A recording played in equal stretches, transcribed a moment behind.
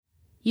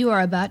You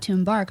are about to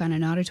embark on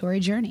an auditory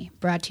journey,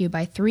 brought to you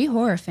by 3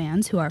 horror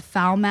fans who are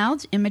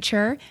foul-mouthed,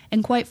 immature,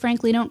 and quite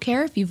frankly don't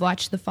care if you've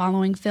watched the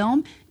following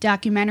film,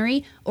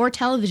 documentary, or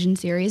television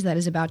series that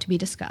is about to be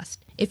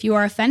discussed. If you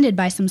are offended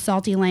by some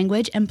salty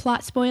language and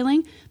plot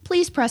spoiling,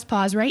 please press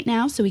pause right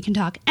now so we can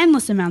talk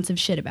endless amounts of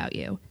shit about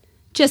you.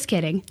 Just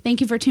kidding.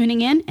 Thank you for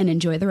tuning in and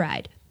enjoy the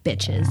ride,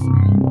 bitches.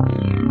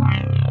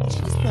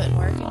 She's putting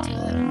work into it.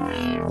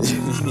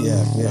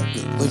 Yeah.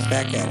 Look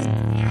back at it.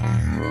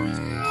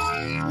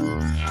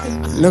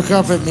 Look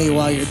up at me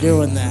while you're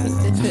doing that.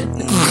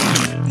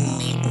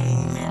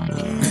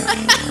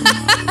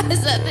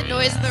 Is that the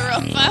noise of the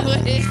robot?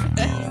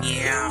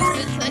 Yeah.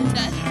 It's like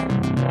that.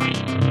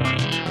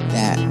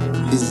 That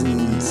is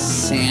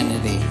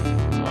insanity.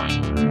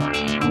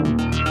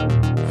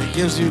 It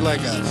gives you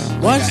like a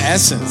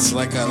essence,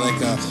 like a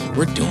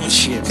we're doing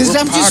shit. Because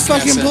I'm just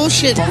fucking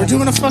bullshitting. We're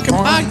doing a fucking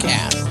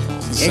podcast.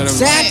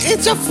 Exactly.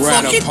 It's a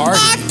fucking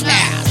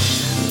podcast.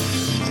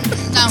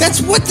 No.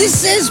 That's what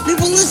this is.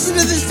 People listen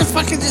to this to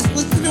fucking just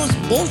listen to us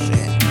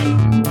bullshit.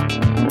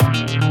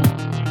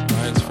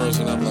 Ryan's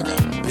frozen up like a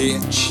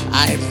bitch.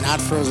 I am not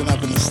frozen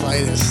up in the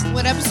slightest.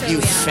 What episode You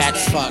are we on fat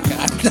today? fuck.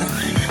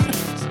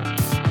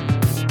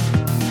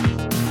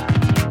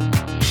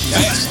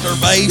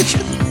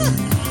 Masturbation.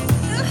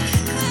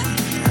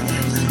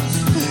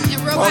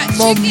 And robot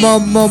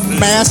chicken.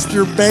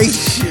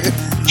 Masturbation.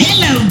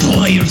 Hello,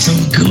 boys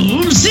and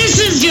ghouls. This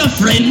is your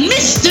friend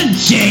Mr.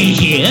 J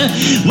here,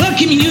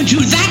 welcoming you to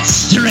That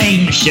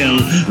Strange Show.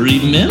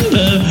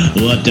 Remember,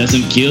 what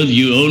doesn't kill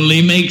you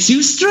only makes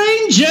you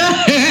stranger.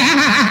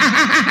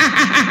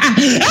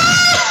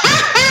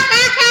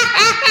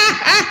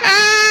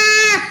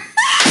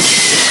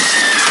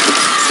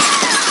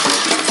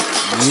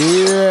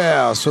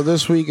 Yeah, so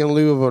this week in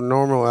lieu of a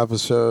normal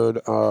episode,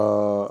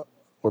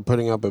 we're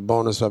putting up a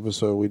bonus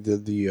episode. We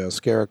did the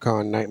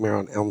Scaricon Nightmare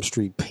on Elm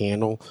Street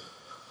panel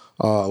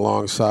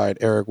alongside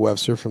Eric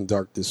Webster from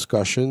Dark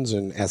Discussions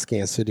and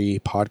Ascancity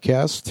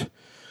Podcast.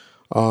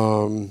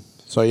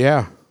 So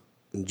yeah,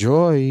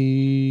 enjoy.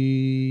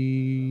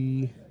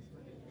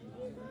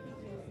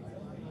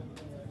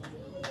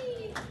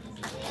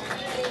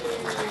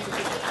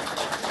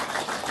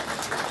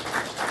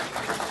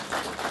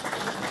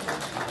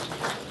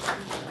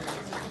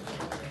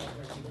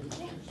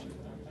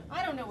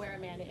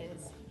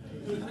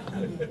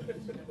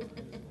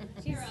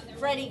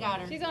 Freddie got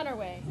her. She's on her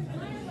way.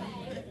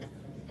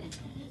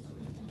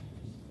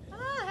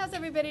 How's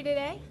everybody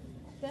today?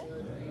 Good?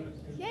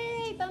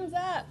 Yay, thumbs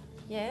up.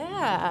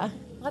 Yeah.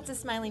 Lots of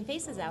smiling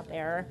faces out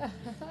there.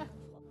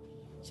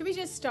 Should we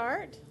just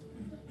start?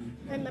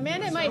 And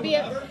Amanda might be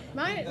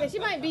she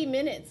might be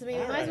minutes. I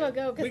mean, we might as well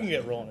go. We can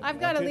get rolling. I've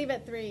got to leave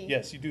at 3.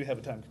 Yes, you do have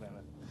a time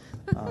commitment.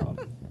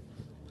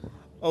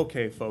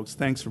 Okay, folks,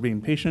 thanks for being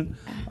patient.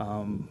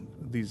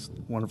 These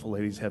wonderful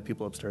ladies have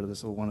people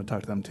upstairs that want to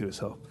talk to them too.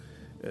 So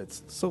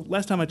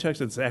last time I checked,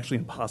 it's actually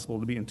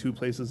impossible to be in 2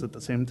 places at the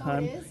same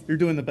time. It is? You're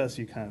doing the best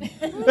you can.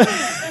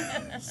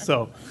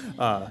 So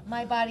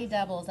My body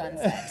doubles on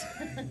set.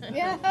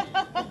 Yeah.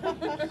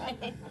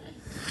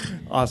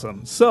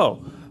 awesome.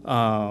 So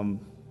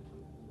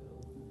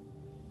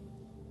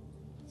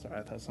sorry,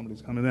 I thought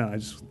somebody's coming in. I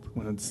just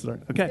wanted to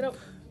start. Okay, Get up.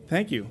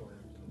 thank you.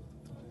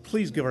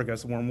 Please give our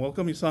guests a warm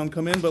welcome. You saw them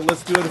come in, but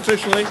let's do it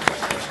officially. Here we are.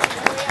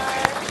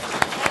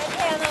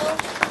 Panel.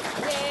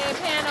 Yay,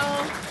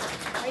 panel.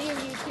 Are you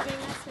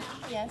YouTubing us now?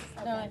 Yes.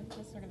 Okay. No, I'm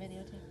just sort of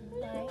videotaping.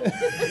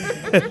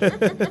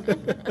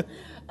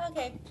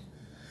 Okay.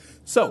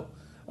 So,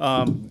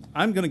 I'm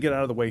going to get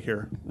out of the way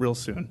here real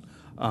soon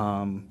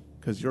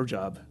because your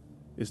job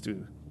is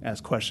to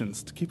ask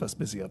questions to keep us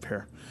busy up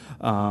here.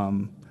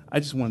 I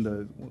just wanted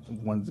to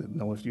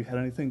know if you had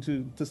anything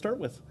to start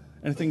with,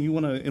 anything you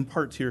want to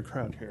impart to your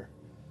crowd here.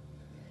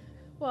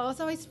 Well,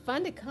 it's always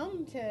fun to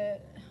come to,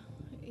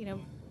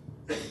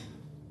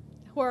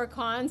 horror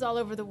cons all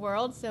over the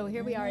world. So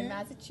here we are in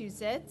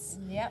Massachusetts.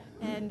 Yep.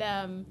 And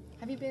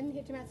have you been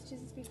here to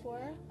Massachusetts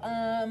before?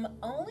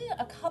 Only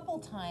a couple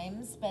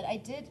times, but I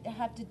did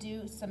have to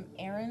do some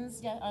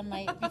errands on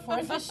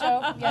before the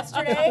show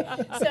yesterday.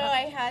 So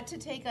I had to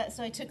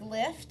so I took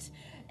Lyft.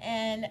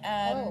 And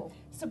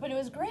but it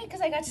was great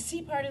because I got to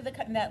see part of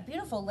that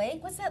beautiful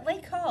lake. What's that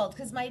lake called?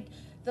 Because the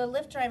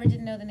Lyft driver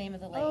didn't know the name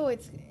of the lake. Oh,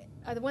 it's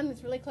the one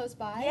that's really close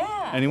by?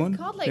 Yeah. Anyone?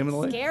 It's called like Name of the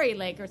lake? Scary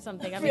Lake or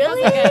something. I mean,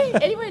 Really? it's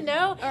like Anyone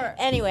know?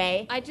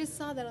 Anyway. I just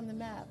saw that on the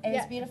map. It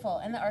was beautiful.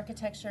 And the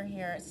architecture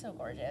here is so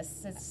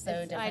gorgeous. It's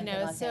so different I know,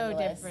 than Los so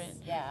Angeles.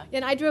 different. Yeah.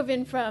 And I drove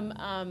in from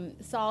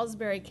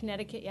Salisbury,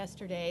 Connecticut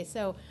yesterday,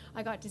 so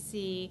I got to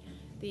see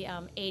the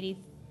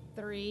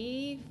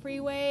 83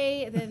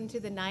 freeway, then to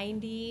the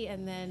 90,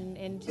 and then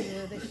into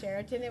the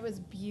Sheraton. It was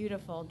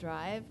beautiful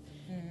drive.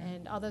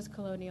 And all those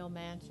colonial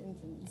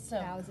mansions and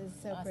houses,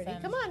 so awesome. pretty.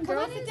 Come on,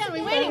 girls, sit down. We're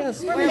Yes, waiting.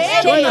 please We're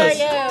join waiting us.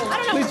 for you. I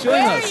don't know Please join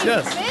where us, you've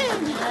yes.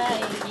 been.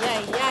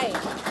 Yay.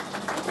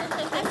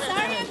 I'm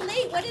sorry I'm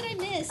late. What did I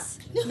miss?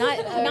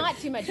 Not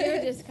too much. We were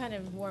just kind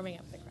of warming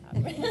up the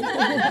crowd.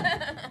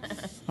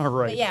 All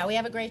right. But yeah, we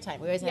have a great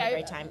time. We always have a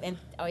great time. And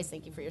always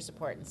thank you for your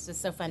support. It's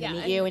just so fun to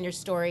meet you and your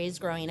stories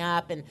growing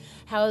up and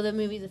how the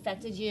movies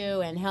affected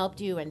you and helped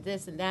you and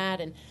this and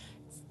that. And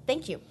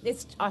thank you.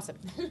 It's awesome.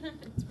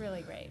 It's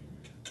really great.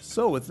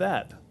 So with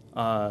that,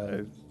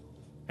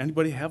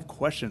 anybody have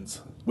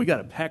questions? We got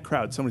a packed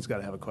crowd. Somebody's got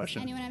to have a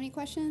question. Anyone have any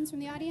questions from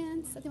the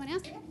audience that they want to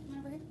ask? Come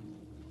over here.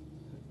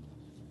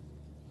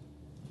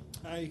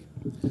 Hi.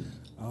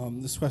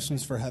 This question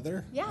is for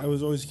Heather. Yeah. I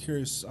was always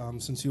curious,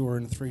 since you were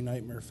in 3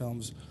 Nightmare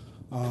films,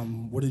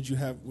 what did you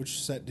have?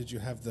 Which set did you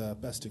have the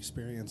best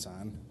experience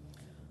on?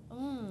 That's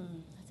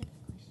a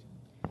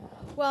good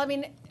question. Well, I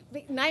mean,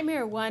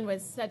 Nightmare 1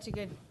 was such a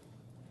good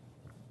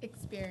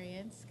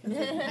experience. 'Cause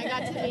I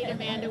got to meet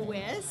Amanda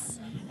Wyss,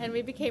 and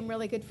we became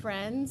really good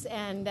friends.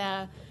 And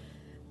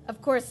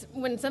of course,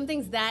 when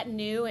something's that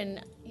new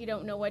and you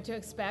don't know what to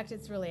expect,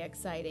 it's really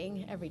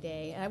exciting every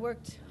day. And I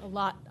worked a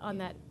lot on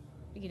that.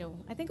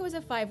 I think it was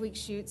a 5-week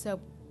shoot, so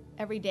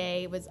every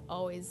day was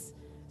always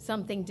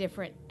something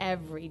different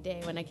every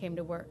day when I came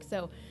to work.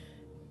 So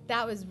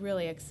that was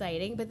really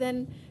exciting. But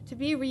then to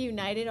be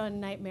reunited on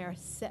Nightmare,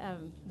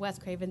 Wes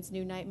Craven's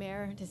New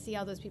Nightmare, to see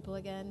all those people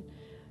again,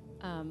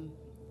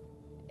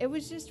 it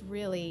was just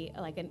really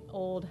like an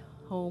old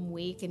home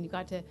week, and you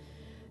got to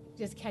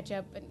just catch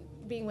up. And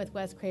being with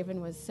Wes Craven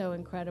was so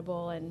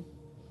incredible, and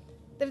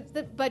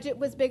the budget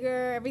was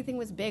bigger, everything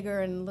was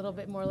bigger and a little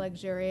bit more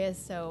luxurious.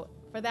 So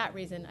for that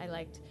reason, I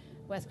liked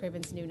Wes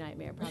Craven's New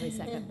Nightmare, probably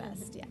second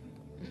best. Yeah.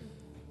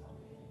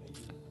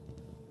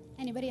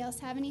 Anybody else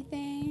have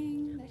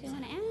anything that they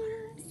want to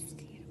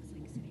ask?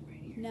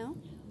 No?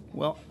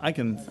 Well, I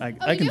can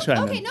you do?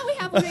 chime Okay, in. no, we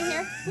have one right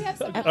here. We have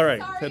some. All right,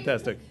 Sorry.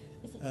 fantastic.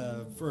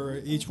 For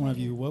each one of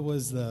you, what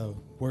was the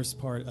worst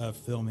part of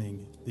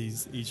filming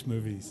each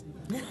movies?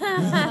 Lisa,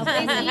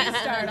 you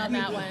start on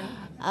that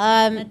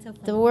one.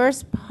 The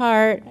worst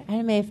part,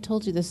 I may have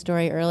told you this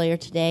story earlier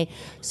today.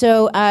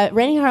 So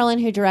Rennie Harlan,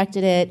 who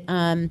directed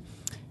it,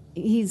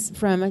 he's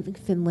from, I think,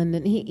 Finland,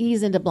 and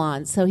he's into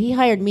blondes. So he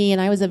hired me, and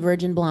I was a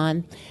virgin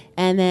blonde.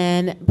 And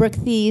then Brooke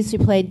Thies, who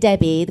played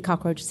Debbie, the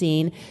cockroach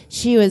scene,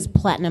 she was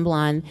platinum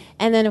blonde.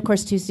 And then, of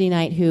course, Tuesday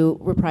Knight, who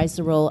reprised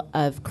the role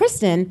of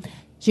Kristen,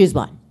 she was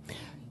blonde.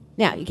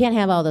 Now, you can't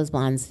have all those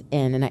blondes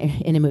in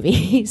a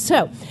movie.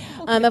 So,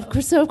 of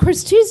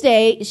course,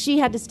 Tuesday, she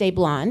had to stay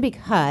blonde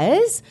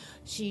because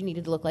she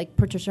needed to look like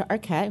Patricia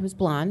Arquette, who's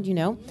blonde,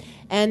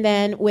 And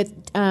then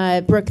with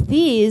Brooke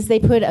Thies, they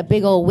put a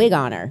big old wig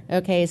on her.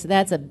 Okay, so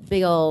that's a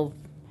big old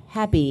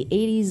happy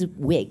 80s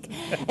wig.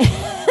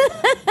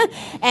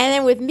 And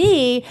then with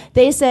me,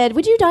 they said,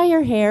 would you dye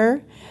your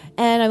hair?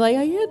 And I'm like,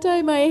 I can't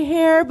dye my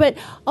hair, but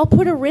I'll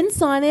put a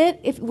rinse on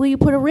it. Will you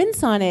put a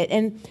rinse on it?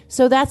 And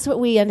so that's what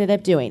we ended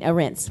up doing, a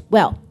rinse.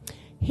 Well,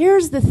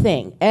 here's the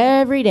thing.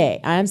 Every day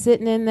I'm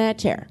sitting in that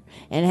chair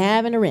and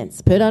having a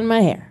rinse put on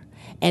my hair.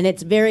 And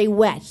it's very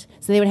wet.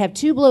 So they would have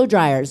 2 blow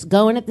dryers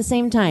going at the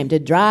same time to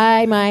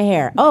dry my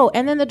hair. Oh,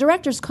 and then the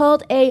directors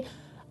called a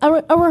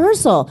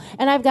rehearsal,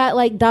 and I've got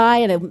like dye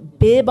and a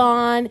bib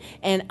on,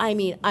 and I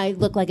mean, I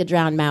look like a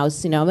drowned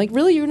mouse, I'm like,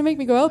 really, you're gonna make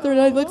me go out there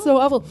and I look so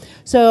awful?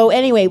 So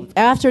anyway,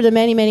 after the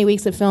many, many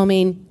weeks of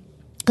filming,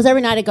 because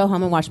every night I'd go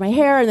home and wash my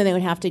hair, and then they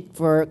would have to,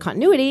 for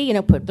continuity,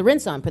 put the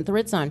rinse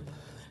on.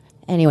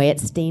 Anyway, it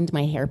stained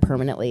my hair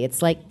permanently.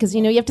 It's like, because,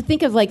 you have to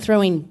think of like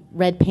throwing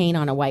red paint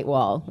on a white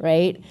wall,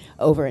 right?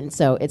 Over, and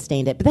so it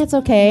stained it. But that's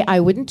okay.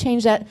 I wouldn't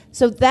change that.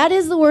 So that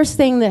is the worst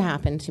thing that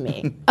happened to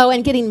me. Oh,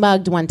 and getting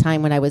mugged one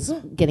time when I was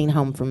getting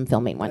home from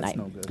filming one night.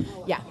 No good.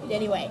 Yeah,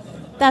 anyway,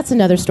 that's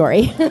another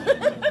story.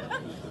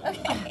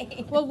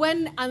 Okay. Well,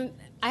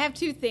 I have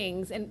 2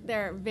 things, and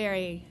they're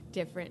very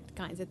different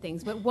kinds of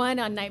things. But one,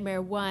 on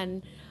Nightmare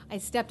 1, I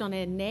stepped on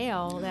a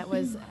nail that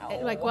was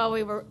like while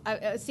we were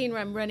a scene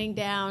where I'm running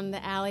down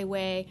the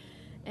alleyway,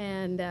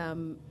 and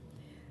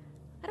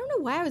I don't know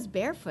why I was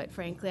barefoot,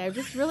 frankly. I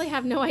just really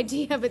have no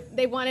idea, but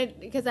they wanted,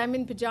 because I'm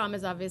in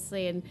pajamas,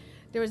 obviously, and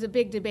there was a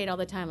big debate all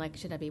the time, like,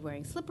 should I be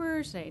wearing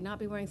slippers? Should I not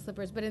be wearing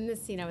slippers? But in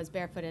this scene, I was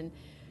barefoot, and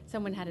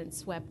someone hadn't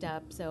swept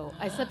up, so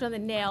I stepped on the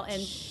nail,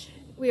 and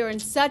we were in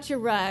such a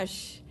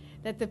rush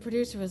that the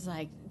producer was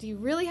like, do you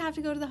really have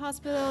to go to the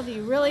hospital? Do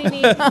you really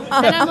need... And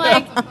I'm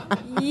like,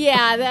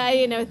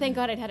 yeah, thank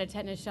God I'd had a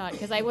tetanus shot,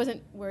 because I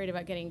wasn't worried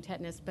about getting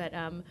tetanus, but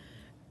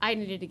I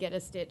needed to get a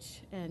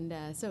stitch. And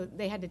so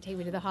they had to take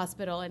me to the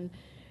hospital, and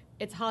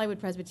it's Hollywood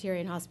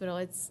Presbyterian Hospital.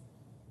 It's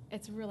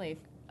really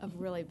a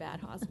really bad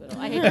hospital.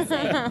 I hate to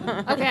say it.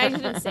 Okay, I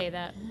shouldn't say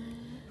that.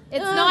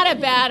 It's not a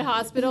bad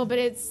hospital, but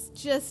it's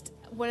just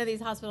one of these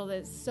hospitals that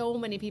has so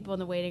many people in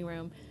the waiting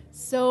room.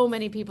 So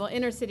many people,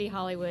 inner city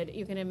Hollywood,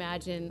 you can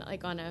imagine,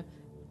 like on a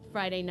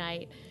Friday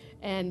night.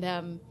 And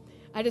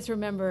I just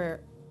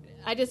remembered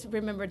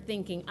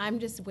thinking, I'm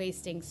just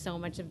wasting so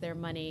much of their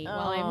money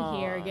while I'm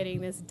here getting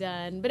this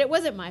done. But it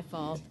wasn't my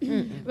fault.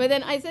 But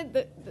then I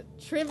said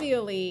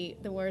trivially,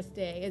 the worst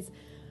day is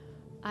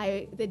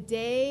I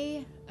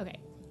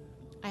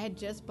had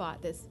just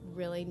bought this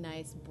really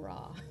nice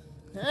bra.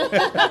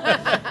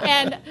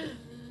 And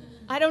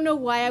I don't know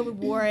why I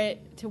would wear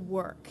it to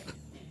work.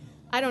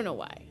 I don't know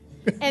why.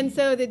 And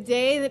so the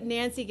day that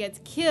Nancy gets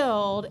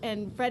killed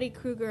and Freddy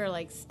Krueger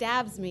like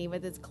stabs me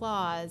with his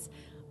claws,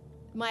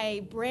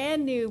 my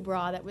brand new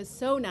bra that was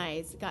so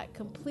nice got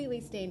completely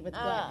stained with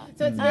blood.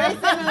 So it's very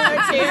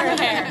similar to your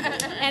hair.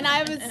 And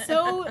I was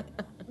so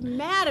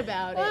mad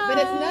about it, but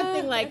it's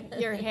nothing like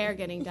your hair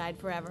getting dyed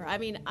forever. I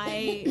mean,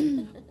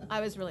 I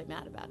was really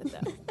mad about it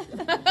though.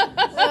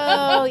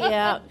 Oh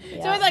yeah.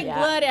 So it's like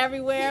blood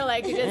everywhere,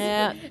 like you just,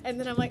 and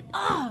then I'm like,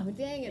 oh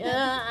dang it,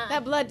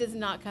 that blood does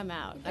not come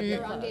out. The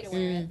wrong day to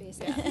wear it,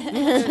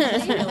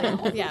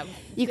 basically. Yeah.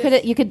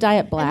 You could dye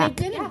it black. And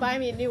they didn't buy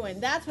me a new one.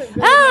 That's what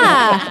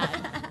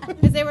really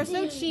because they were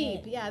so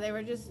cheap. Yeah, they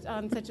were just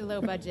on such a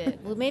low budget.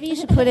 Well, maybe you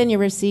should put in your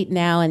receipt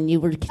now, and you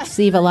will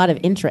receive a lot of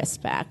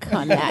interest back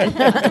on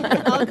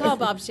that. I'll call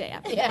Bob Shea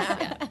after.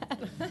 Yeah.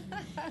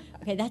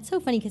 Okay, that's so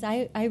funny because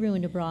I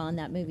ruined a bra on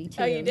that movie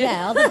too. Oh, you did?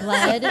 Yeah, all the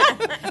blood.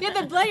 Yeah,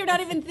 the blood. You're not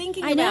even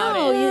thinking I about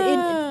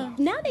know. it.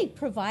 Now they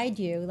provide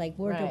you like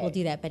wardrobe will Right.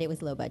 do that, but it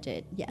was low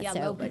budget. Yeah, so,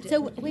 low budget.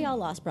 So we all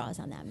lost bras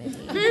on that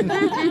movie.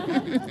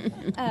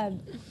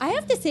 I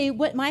have to say,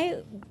 what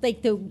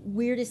the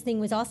weirdest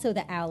thing was also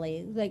the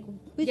alley. Like,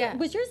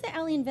 was yours the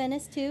alley in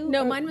Venice too?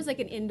 No, Or- mine was like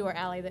an indoor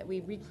alley that we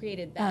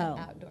recreated that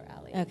outdoor alley.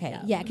 Okay,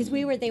 yeah, because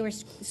they were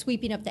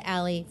sweeping up the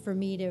alley for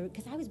me to,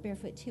 because I was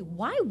barefoot too.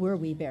 Why were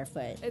we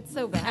barefoot? It's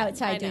so bad.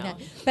 Outside I doing know.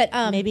 that.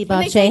 But Maybe When Bob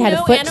they Shea say had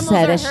no a foot animals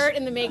fetish. are hurt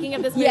in the making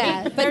of this movie.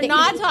 Yeah, but they're they-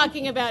 not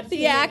talking about the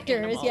human actors,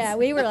 animals. yeah,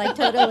 we were like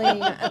totally,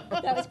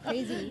 that was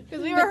crazy.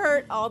 Because we were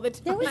hurt all the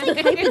time. There was like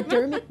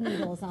hypodermic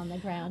needles on the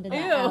ground in the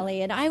Ew.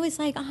 alley, and I was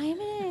like, I'm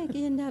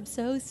gonna end up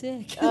so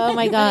sick. Oh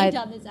my running God.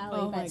 down this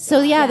alley, but-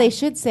 So yeah, they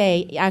should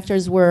say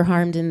actors were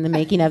harmed in the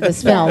making of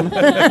this film.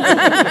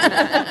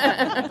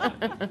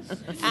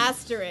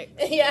 Asterisk.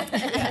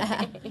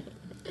 Yeah.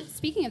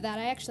 Speaking of that,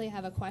 I actually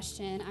have a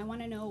question. I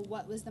want to know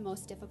what was the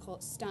most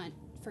difficult stunt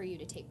for you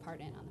to take part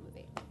in on the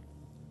movie?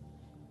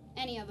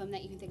 Any of them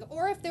that you can think of,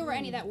 or if there were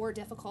any that were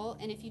difficult,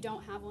 and if you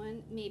don't have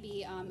one,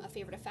 maybe a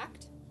favorite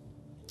effect.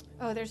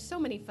 Oh, there's so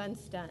many fun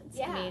stunts.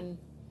 Yeah. I mean,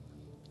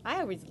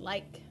 I always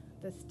like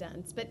the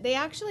stunts, but they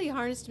actually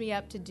harnessed me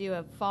up to do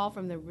a fall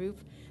from the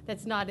roof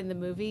that's not in the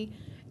movie.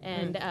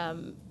 And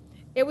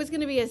it was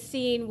going to be a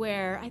scene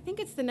where I think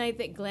it's the night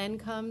that Glenn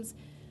comes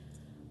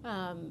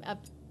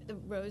up the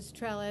rose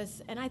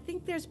trellis, and I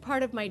think there's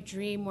part of my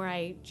dream where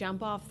I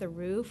jump off the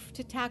roof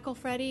to tackle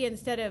Freddy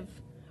instead of,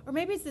 or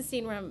maybe it's the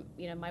scene where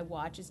my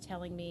watch is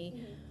telling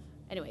me.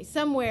 Anyway,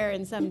 somewhere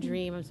in some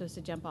dream, I'm supposed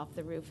to jump off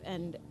the roof.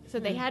 And so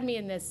they had me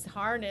in this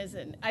harness,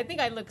 and I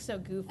think I looked so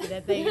goofy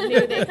that they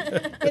knew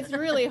it's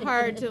really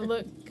hard to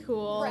look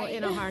cool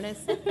in a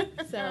harness.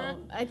 So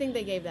I think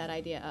they gave that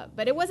idea up.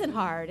 But it wasn't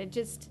hard.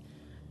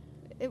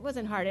 It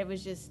wasn't hard. It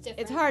was just,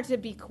 it's hard to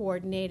be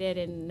coordinated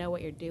and know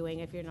what you're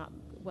doing if you're not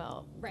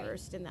well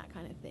versed in that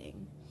kind of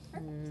thing.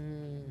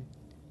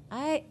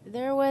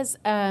 There was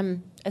a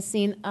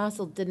scene,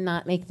 also did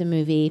not make the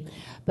movie,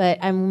 but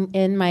I'm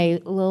in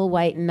my little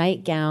white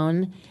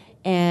nightgown,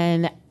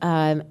 and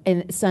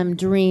in some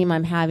dream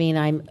I'm having,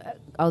 I'm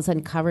all of a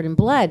sudden covered in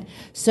blood.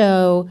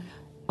 So,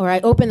 or I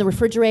open the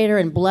refrigerator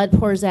and blood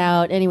pours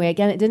out. Anyway,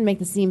 again, it didn't make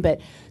the scene, but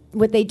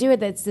what they do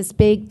is it's this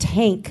big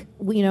tank,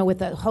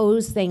 with a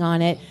hose thing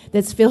on it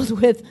that's filled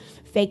with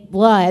fake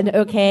blood,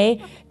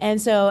 okay?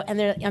 And so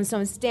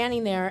I'm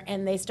standing there,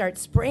 and they start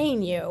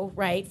spraying you,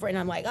 right? And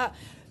I'm like, oh.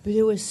 But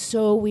it was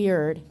so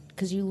weird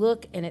because you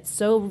look and it's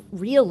so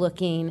real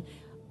looking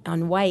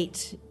on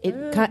white.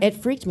 It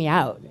freaked me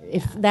out.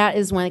 If that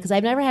is one, because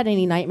I've never had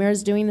any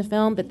nightmares doing the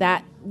film, but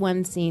that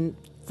one scene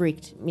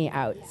freaked me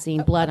out.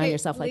 Seeing blood on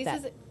yourself like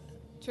Lisa's that.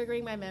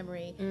 Triggering my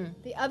memory.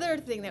 The other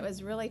thing that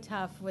was really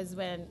tough was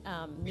when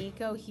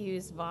Nico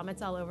Hughes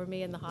vomits all over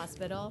me in the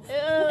hospital.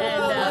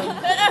 And,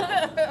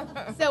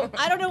 so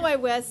I don't know why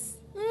Wes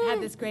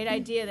had this great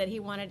idea that he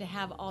wanted to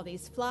have all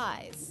these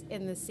flies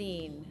in the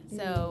scene.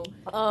 So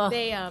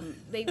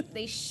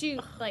they shoot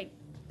like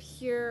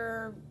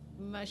pure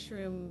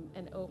mushroom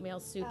and oatmeal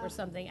soup or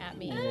something at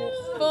me,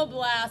 full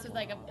blast with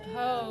like a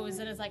hose,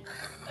 and it's like,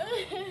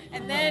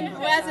 and then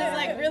Wes is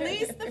like,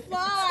 release the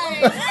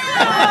flies.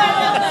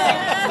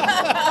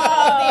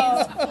 All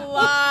these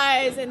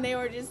flies, and they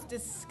were just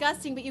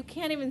disgusting, but you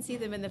can't even see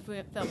them in the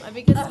film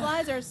because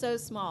flies are so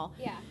small.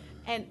 Yeah.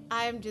 And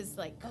I'm just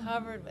like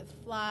covered with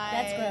flies.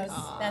 That's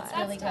gross. That's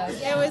really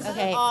gross. It was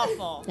Okay.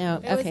 awful.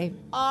 No, It okay. was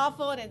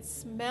awful, and it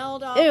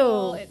smelled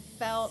awful. Ew. It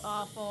felt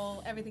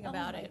awful. Everything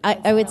about it.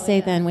 I would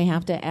say then we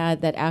have to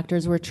add that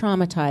actors were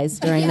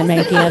traumatized during the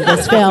making of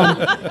this film.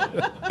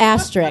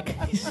 Asterisk.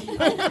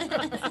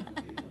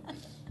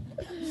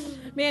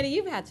 Manny,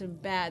 you've had some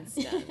bad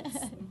stunts.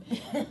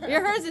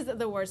 Hers is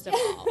the worst of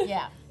all.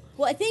 Yeah.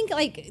 Well, I think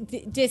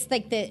just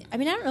like I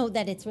don't know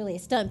that it's really a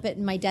stunt, but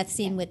my death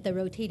scene with the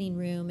rotating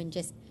room and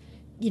just,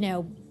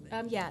 Yeah,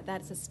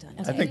 that's a stunt.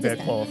 I think that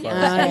qualifies.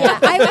 yeah,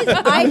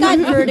 I got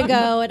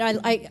vertigo, and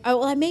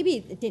I maybe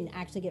didn't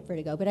actually get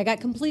vertigo, but I got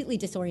completely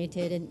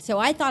disoriented, and so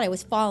I thought I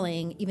was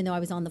falling, even though I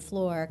was on the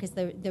floor, because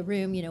the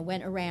room,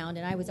 went around,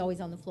 and I was always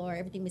on the floor.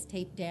 Everything was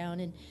taped down,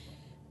 and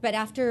but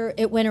after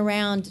it went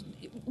around,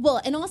 well,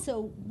 and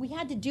also we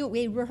had to do it.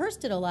 We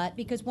rehearsed it a lot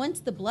because once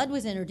the blood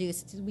was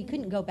introduced, we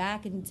couldn't go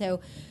back, and so.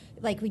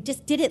 Like, we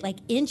just did it, like,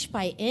 inch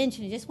by inch,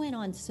 and it just went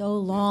on so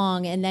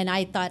long. And then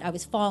I thought I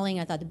was falling.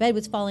 I thought the bed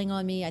was falling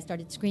on me. I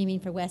started screaming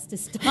for Wes to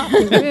stop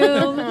the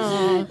room.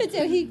 And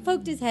so he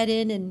poked his head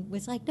in and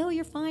was like, no,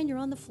 you're fine. You're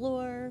on the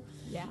floor.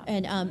 Yeah.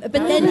 And but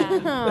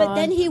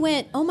then he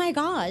went, oh, my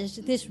gosh,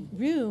 this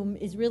room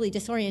is really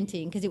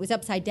disorienting because it was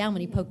upside down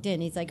when he poked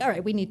in. He's like, all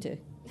right, we need to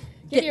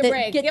Give her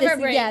a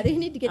break. Yeah, they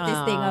need to get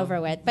this thing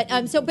over with. But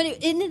but it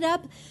ended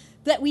up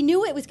that we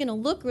knew it was going to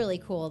look really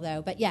cool,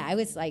 though. But, yeah, I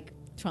was, like,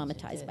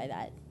 traumatized by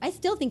that. I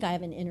still think I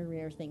have an inner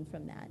ear thing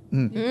from that.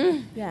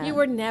 Yeah. You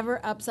were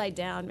never upside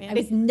down, man. I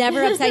was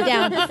never upside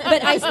down,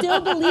 but I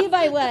still believe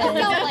I was.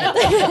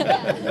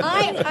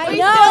 I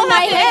know in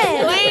my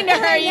head. Explain to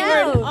her you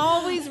were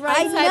always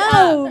right side up.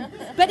 I know,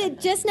 but it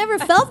just never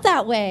felt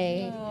that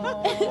way.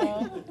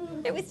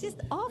 It was just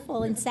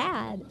awful and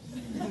sad.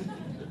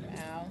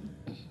 Wow.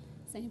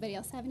 Does anybody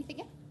else have anything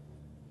yet?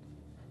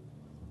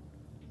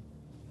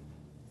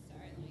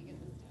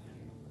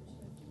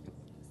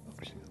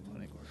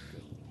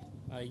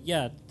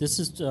 Yeah, this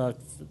is the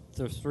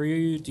three of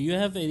you. Do you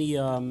have any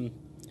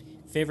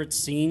favorite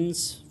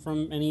scenes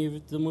from any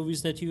of the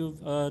movies that you've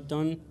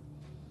done?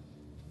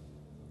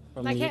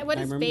 From Like, what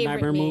does favorite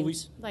Nightmare mean?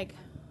 movies? Like,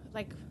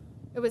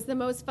 it was the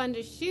most fun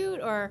to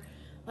shoot, or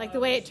like the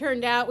way it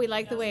turned out. We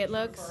like the way it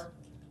looks.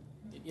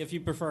 If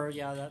you prefer,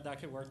 yeah, that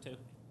could work too.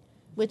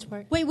 Which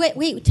part?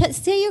 Wait.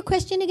 Say your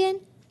question again.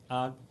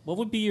 What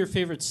would be your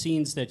favorite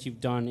scenes that you've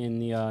done in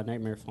the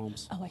Nightmare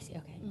films? Oh, I see.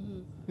 Okay.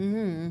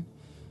 Mm-hmm.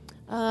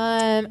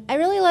 I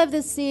really love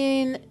this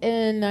scene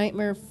in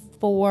Nightmare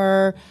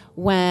 4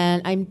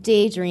 when I'm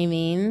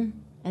daydreaming,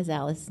 as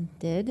Alice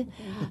did,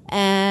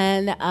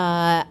 and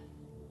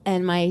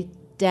my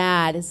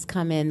dad has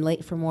come in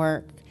late from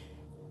work,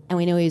 and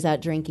we know he was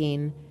out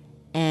drinking,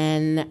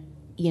 and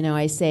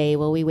I say,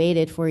 well, we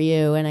waited for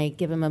you, and I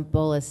give him a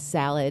bowl of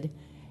salad,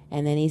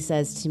 and then he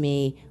says to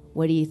me,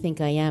 what do you think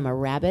I am, a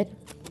rabbit?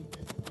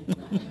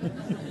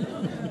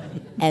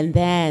 And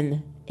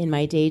then in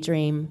my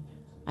daydream,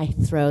 I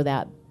throw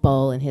that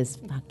bowl in his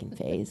fucking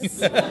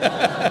face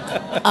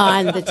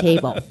on the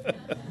table,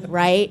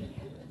 right?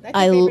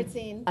 That's your favorite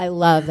scene. I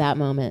love that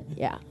moment.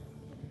 Yeah.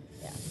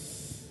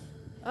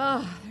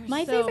 Oh,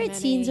 my favorite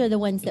scenes are the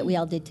ones that we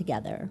all did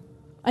together.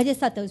 I just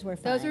thought those were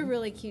fun. Those were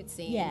really cute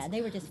scenes. Yeah,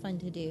 they were just fun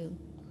to do.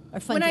 Or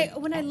fun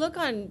when I look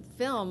on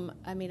film,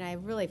 I mean, I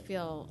really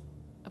feel.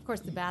 Of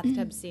course, the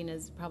bathtub scene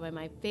is probably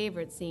my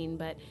favorite scene,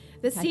 but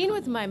the scene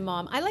with my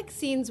mom, I like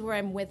scenes where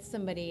I'm with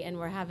somebody and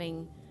we're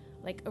having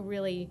like a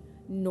really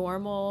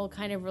normal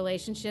kind of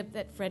relationship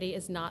that Freddie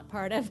is not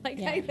part of.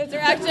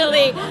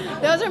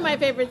 Those are my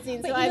favorite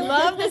scenes. So I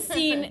love the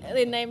scene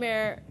in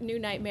New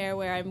Nightmare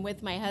where I'm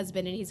with my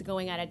husband and he's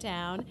going out of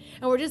town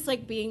and we're just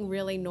like being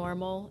really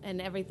normal and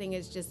everything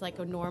is just like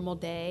a normal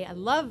day. I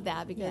love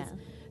that because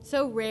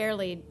so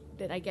rarely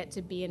did I get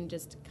to be in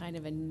just kind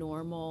of a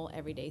normal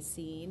everyday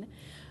scene.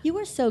 You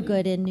were so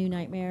good in New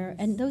Nightmare,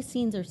 and those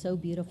scenes are so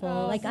beautiful.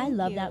 Oh, I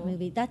love that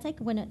movie. That's like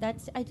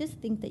I just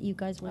think that you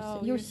guys were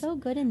you were so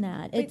good in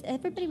that.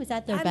 Everybody was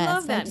at their best.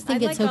 Love that. I just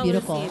think it's so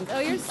beautiful. Oh,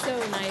 you're so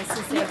nice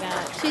to say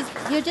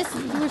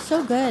that. You were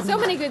so good. So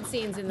many good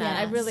scenes in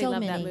that. Yeah, I really love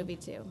many. that movie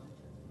too.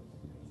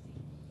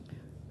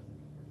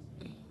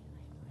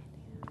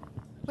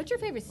 What's your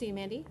favorite scene,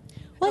 Mandy?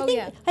 Well,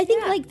 I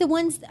think like the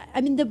ones.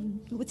 I mean, the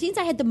scenes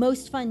I had the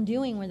most fun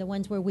doing were the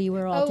ones where we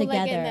were all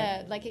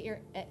together. Like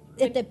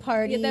at the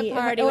party,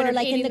 or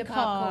like in the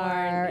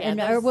car,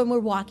 or when we're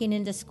walking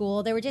into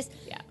school. They were just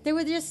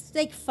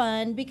like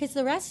fun because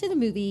the rest of the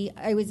movie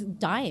I was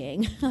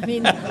dying. I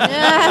mean,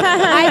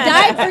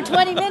 I died for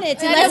 20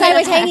 minutes unless I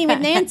was hanging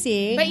with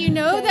Nancy. But you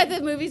know that the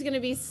movie's going to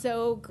be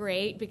so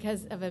great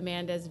because of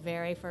Amanda's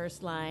very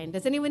first line.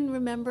 Does anyone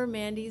remember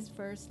Mandy's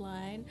first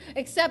line?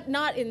 Except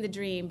not in the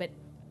dream, but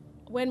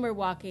when we're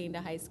walking to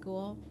high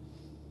school.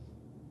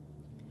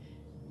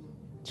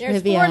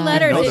 There's Trivia. 4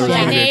 letters in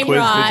my name,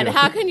 Rod.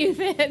 How can you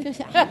fit?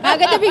 How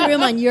could there be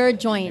room on your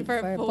joint for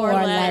 4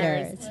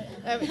 letters?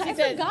 I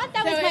forgot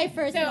that was my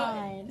first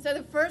line. So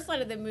the first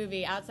line of the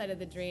movie, outside of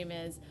the dream,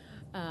 is...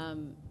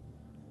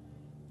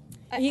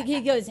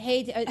 he goes,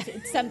 hey,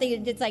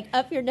 something, it's like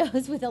up your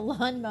nose with a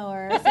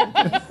lawnmower or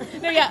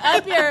something.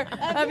 up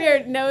your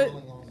nose...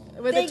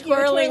 with a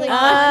twirling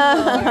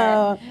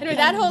Anyway,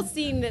 that whole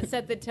scene that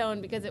set the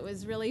tone because it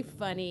was really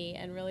funny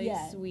and really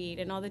sweet,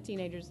 and all the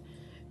teenagers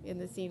in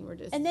the scene were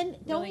just. And then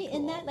don't really we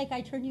in that like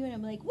I turned to you and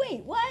I'm like,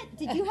 wait, what?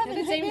 Did you have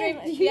the same dream?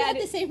 You had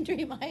the same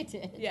dream I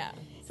did. Yeah.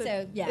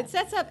 So yeah, it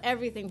sets up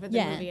everything for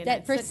the movie, and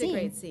that first such a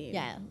great scene.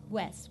 Yeah,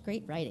 Wes,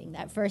 great writing.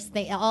 That first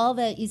thing, all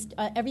the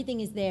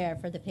everything is there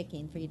for the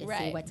picking for you to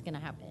see what's going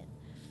to happen.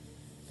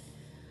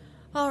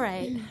 All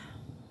right.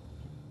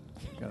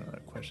 Got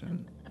another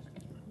question.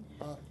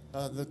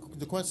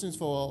 The question is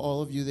for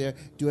all of you there.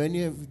 Did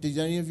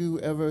any of you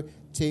ever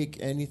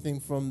take anything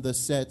from the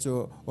sets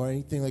or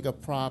anything like a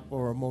prop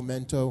or a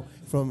memento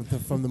from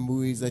the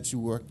movies that you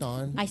worked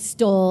on? I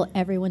stole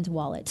everyone's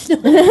wallet.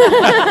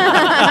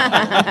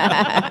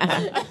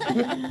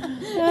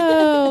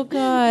 Oh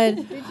God!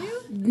 Did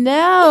you?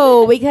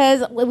 No,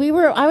 because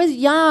I was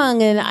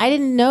young and I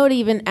didn't know to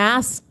even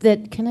ask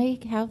that. Can I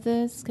have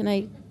this? Can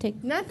I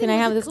take? Nothing. Can I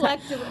have this?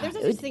 Collectible. There's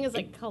no such thing as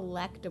like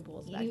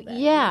collectibles back then.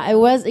 Yeah, I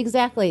was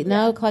exactly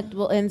no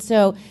collectible, and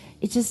so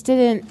it just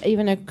didn't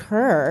even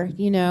occur,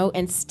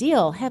 And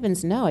steal,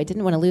 heavens no, I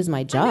didn't want to lose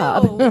my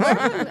job.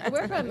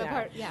 We're from the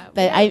part, yeah.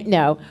 But I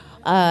no.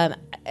 Did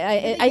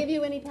they give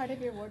you any part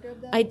of your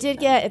wardrobe though? I did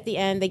get at the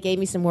end. They gave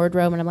me some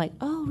wardrobe, and I'm like,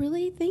 oh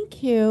really?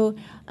 Thank you.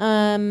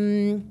 I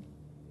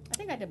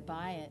think I had to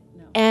buy it.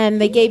 No.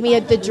 And they gave me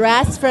the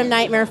dress from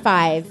Nightmare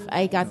 5.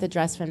 I got the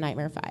dress from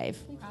Nightmare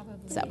 5.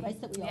 Probably. So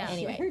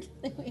Anyway.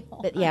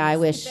 But yeah, I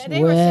wish.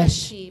 They were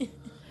so cheap.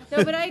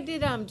 No, but I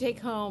did take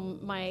home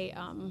my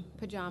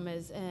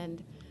pajamas,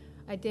 and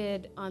I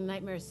did on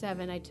Nightmare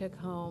 7. I took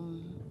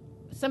home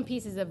some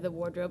pieces of the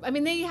wardrobe. I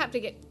mean, they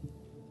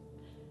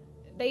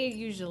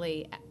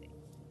usually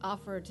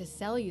offer to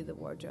sell you the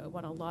wardrobe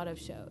on a lot of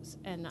shows,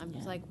 and I'm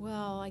just like,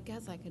 well, I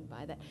guess I could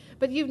buy that.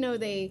 But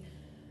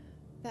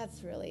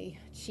that's really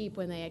cheap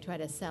when they try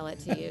to sell it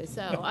to you.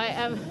 So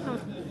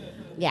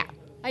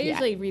I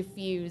usually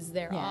refuse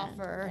their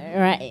offer.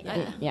 Right.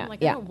 I'm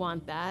like, I don't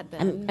want that.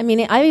 Then. I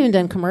mean, I've even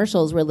done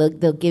commercials where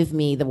they'll give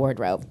me the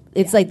wardrobe.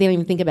 It's like they don't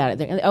even think about it.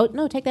 They're like, oh,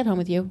 no, take that home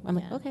with you. I'm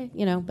like, okay,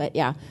 but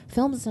yeah.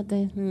 Films,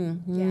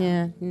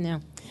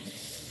 no.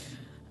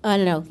 I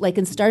don't know. Like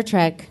in Star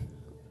Trek,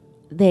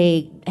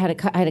 I had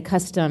a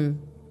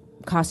custom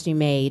costume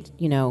made,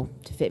 to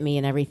fit me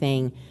and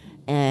everything.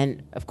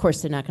 And of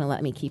course, they're not going to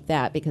let me keep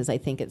that because I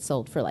think it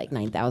sold for like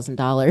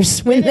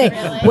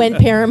 $9,000 when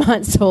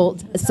Paramount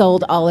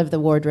sold all of the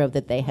wardrobe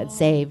that they had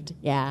saved.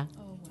 Yeah,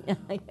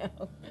 I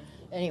know.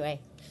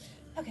 Anyway,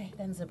 okay,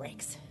 them's the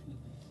breaks.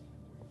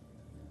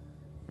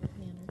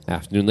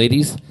 Afternoon,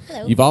 ladies.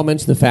 Hello. You've all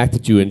mentioned the fact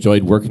that you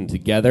enjoyed working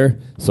together.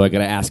 So I got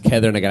to ask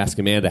Heather and I got to ask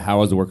Amanda, how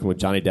was it working with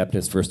Johnny Depp in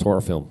his first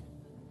horror film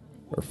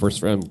or first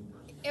film?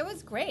 It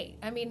was great.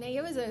 I mean, he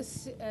was a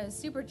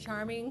super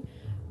charming,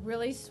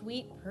 really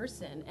sweet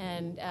person,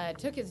 and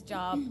took his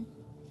job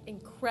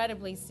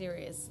incredibly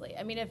seriously.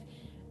 I mean, if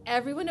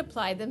everyone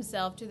applied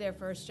themselves to their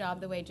first job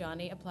the way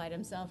Johnny applied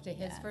himself to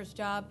his first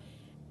job,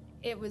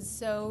 it was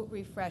so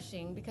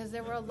refreshing because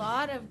there were a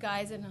lot of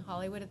guys in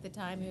Hollywood at the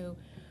time who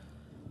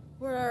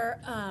were,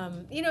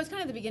 it was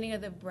kind of the beginning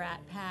of the Brat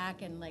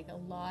Pack, and like a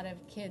lot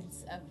of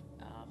kids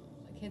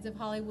of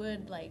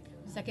Hollywood, like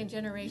second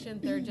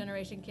generation, third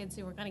generation kids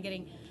who were kind of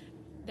getting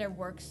their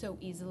work so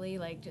easily,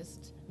 like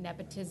just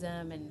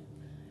nepotism and,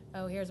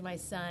 oh, here's my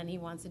son, he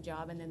wants a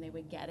job, and then they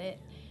would get it.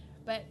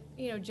 But,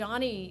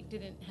 Johnny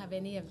didn't have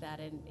any of that,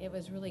 and it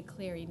was really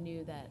clear he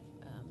knew that,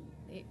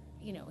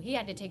 he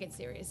had to take it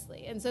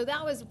seriously. And so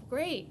that was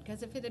great,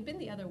 because if it had been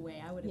the other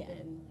way, I would have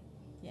been,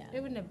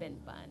 it wouldn't have been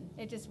fun.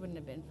 It just wouldn't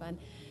have been fun.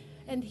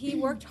 And he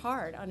worked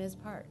hard on his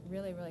part,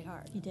 really, really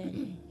hard. He did.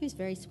 He was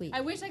very sweet.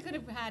 I wish I could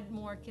have had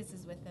more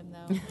kisses with him,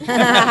 though. We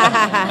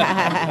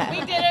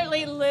did it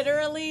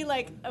literally,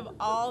 like, of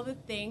all the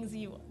things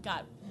you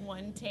got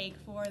one take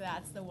for,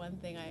 that's the one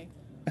thing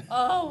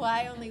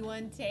why only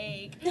one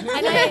take? And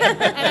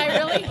I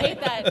really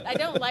hate that. I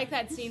don't like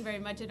that scene very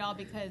much at all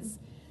because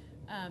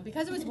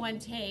it was one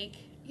take.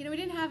 We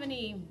didn't have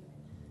any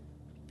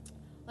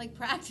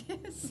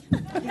practice. Which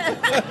would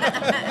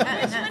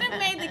have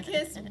made the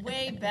kiss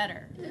way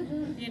better.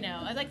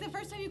 Like the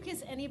first time you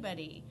kiss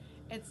anybody,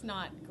 it's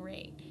not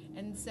great.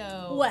 And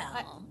so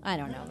I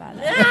don't know about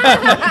that.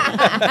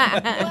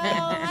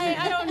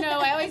 I don't know.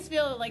 I always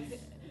feel like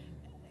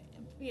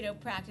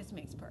practice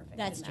makes perfect.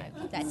 That's true.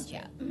 That's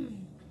true.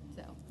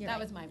 So that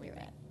was my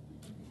regret.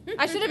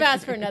 I should have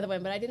asked for another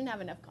one, but I didn't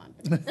have enough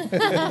confidence.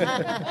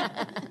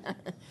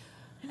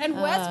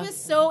 And Wes was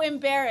so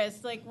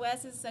embarrassed. Like,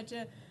 Wes is such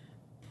a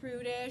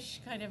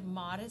prudish, kind of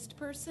modest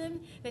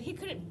person that he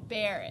couldn't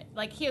bear it.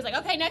 Like, he was like,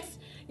 okay, next,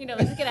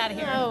 let's get out of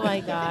here. Oh,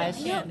 my gosh.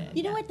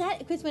 You know what?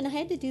 Because when I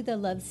had to do the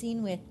love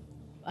scene with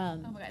oh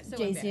my God, so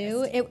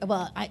Jesu,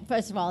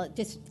 first of all,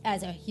 just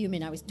as a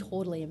human, I was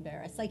totally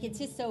embarrassed. Like, it's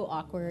just so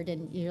awkward,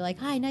 and you're like,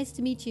 hi, nice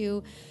to meet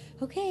you.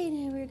 Okay,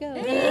 there we go.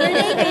 It's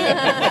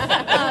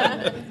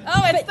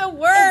the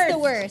worst. It's the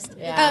worst.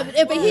 Yeah.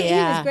 But he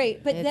was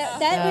great. But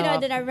that went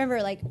on, and I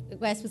remember, like,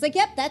 Wes was like,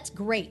 yep, that's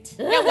great.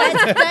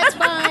 That's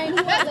fine.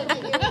 He wasn't.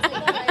 He was like, all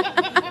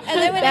right. And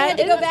then when I had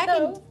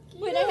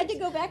to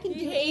go back and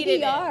do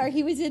ADR,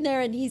 he was in there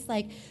and he's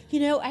like,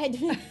 I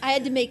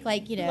had to make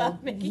like,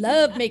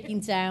 love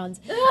making sounds.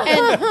 And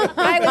I was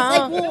like,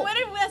 well, what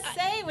did Wes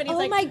say when he's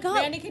like, my God.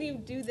 Randy, can you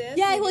do this?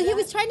 Yeah, well, he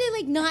was trying to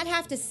like not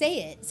have to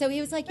say it. So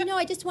he was like,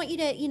 I just want you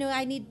to,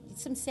 I need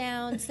some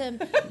sounds, that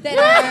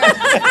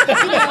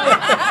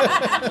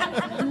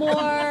are, more.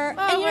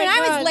 Oh, and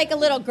I was like a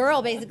little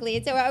girl basically.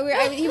 And so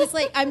he was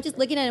like, I'm just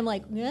looking at him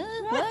like,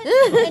 what?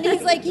 And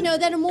he's like,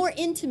 that are more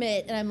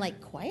intimate. And I'm like,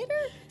 quieter?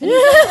 And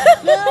he's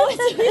like, no. And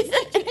so he's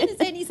like trying to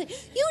say, and he's like,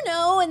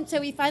 and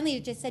so he finally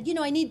just said,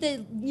 I need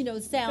the,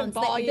 sounds,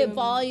 the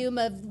volume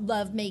of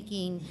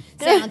lovemaking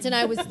sounds. And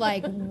I was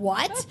like,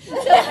 what? So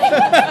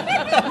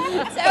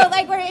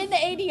like we're in the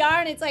ADR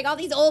and it's like all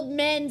these old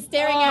men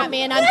staring at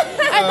me, and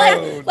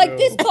I'm like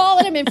this tall,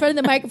 and I'm in front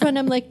of the microphone.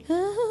 I'm like,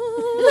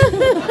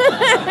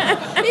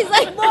 he's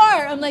like,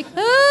 more. I'm like,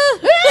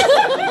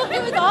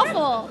 it was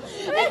awful.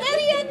 And then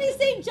he had me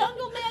sing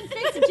Jungle Man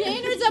Fix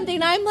Jane or something,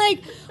 and I'm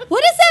like,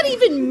 what does that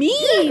even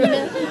mean?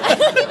 I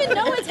don't even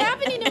know what's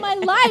happening in my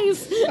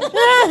life.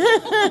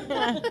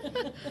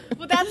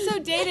 Well, that's so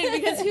dated,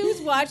 because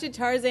who's watched a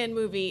Tarzan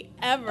movie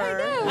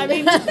ever? I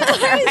mean,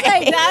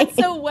 that's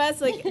so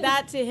Wes. Like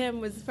that to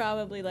him was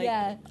probably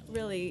like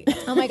really.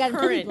 Oh my God, I'm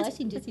current.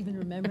 blushing just even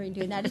remembering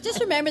doing that. I just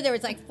remember there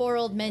was like 4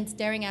 old men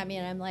staring at me,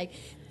 and I'm like,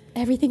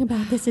 everything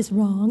about this is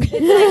wrong. But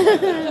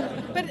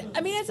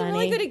I mean, it's a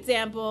really good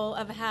example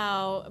of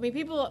how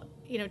people,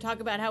 talk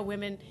about how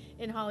women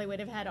in Hollywood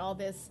have had all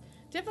this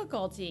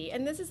difficulty,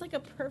 and this is like a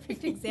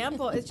perfect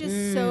example. It's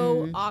just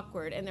so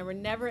awkward, and there were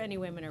never any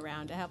women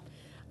around to help,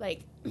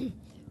 like,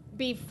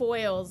 be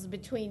foils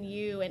between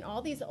you and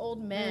all these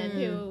old men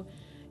who,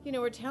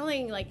 were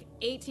telling like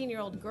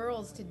 18-year-old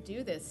girls to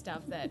do this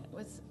stuff that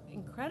was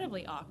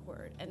incredibly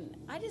awkward, and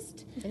I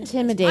just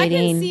intimidating. I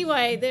can see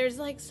why there's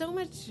like so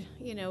much,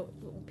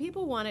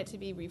 people want it to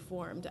be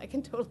reformed. I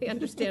can totally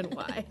understand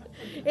why.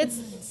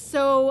 It's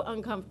so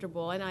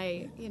uncomfortable, and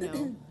I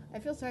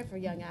feel sorry for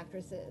young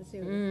actresses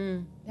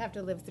who have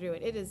to live through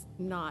it. It is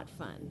not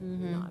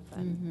fun. Not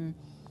fun.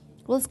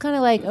 Well, it's kind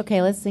of like,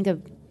 okay, let's think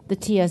of the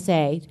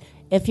TSA.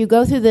 If you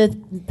go through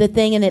the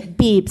thing and it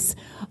beeps,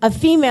 a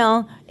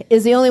female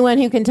is the only one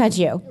who can touch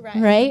you,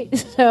 right?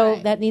 So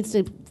that needs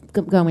to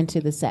go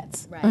into the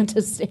sets, onto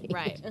stage.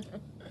 Right.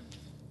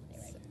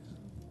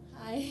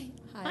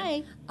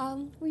 Hi.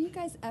 Were you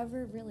guys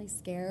ever really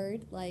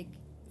scared, like,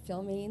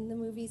 filming the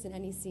movies in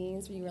any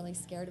scenes? Were you really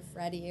scared of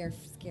Freddie or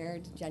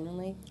scared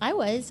genuinely? I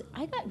was.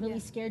 I got really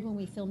scared when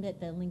we filmed at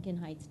the Lincoln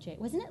Heights jail.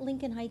 Wasn't it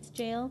Lincoln Heights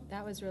jail?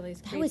 That was really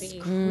creepy. That was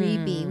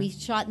creepy. We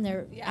shot in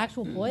their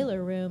actual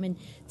boiler room, and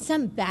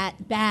some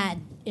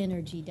bad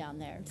energy down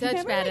there. Such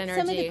Remember, bad Some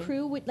of the energy.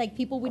 crew would,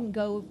 people wouldn't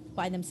go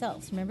by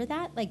themselves. Remember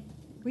that? Like,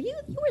 you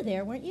were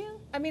there, weren't you?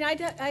 I mean,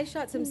 I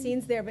shot some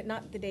scenes there, but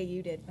not the day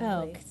you did.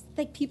 Probably. 'Cause,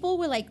 people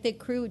were like, the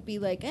crew would be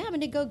like, I'm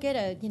going to go get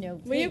a,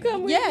 Will you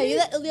come with yeah,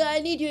 me? I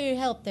need your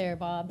help there,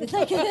 Bob.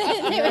 Like, they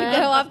would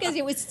go off because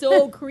it was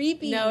so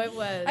creepy. No, it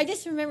was. I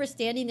just remember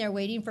standing there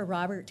waiting for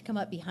Robert to come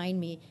up behind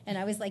me, and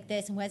I was like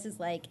this, and Wes is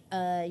like,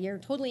 you're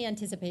totally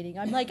anticipating.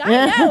 I'm like,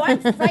 I know, I'm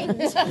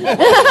frightened. So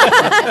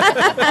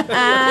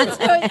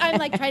I'm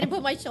like trying to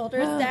put my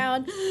shoulders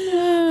down.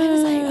 I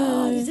was like,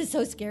 oh, this is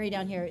so scary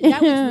down here.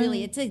 That was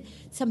really,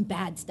 some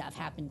bad stuff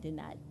happened in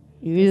that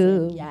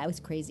prison. Yeah, it was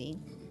crazy.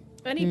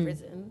 Any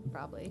prison,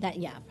 probably.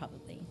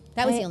 Probably.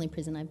 That was the only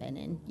prison I've been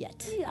in yet.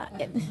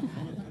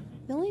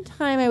 The only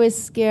time I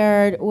was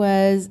scared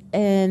was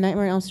in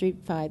Nightmare on Elm Street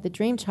 5, The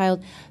Dream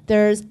Child.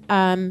 There's,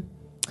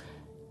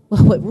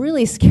 what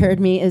really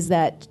scared me is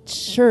that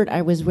shirt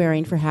I was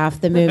wearing for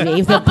half the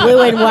movie, the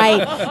blue and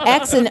white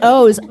X and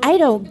O's. I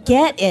don't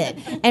get it.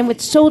 And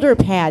with shoulder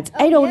pads.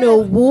 I don't know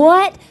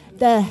what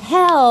the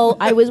hell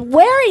I was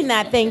wearing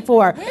that thing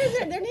for. Where is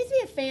there needs to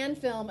be a fan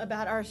film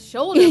about our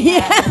shoulder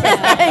pads.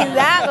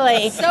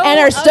 Exactly. So and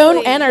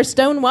ugly. our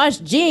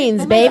stonewashed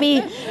jeans,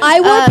 baby. I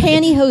wore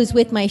pantyhose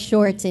with my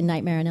shorts in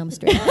Nightmare on Elm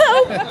Street.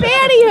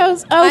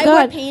 Pantyhose. Oh, I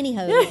God. wore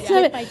pantyhose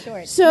with my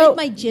shorts. So- with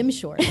my gym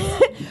shorts.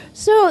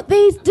 So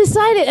they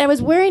decided I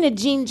was wearing a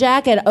jean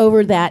jacket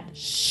over that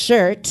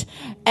shirt,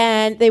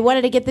 and they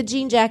wanted to get the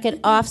jean jacket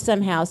off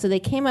somehow. So they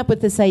came up with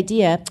this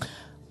idea.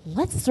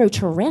 Let's throw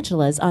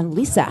tarantulas on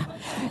Lisa.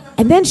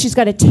 And then she's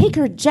got to take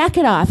her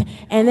jacket off,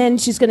 and then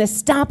she's going to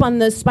stomp on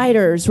the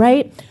spiders,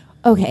 right?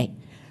 Okay.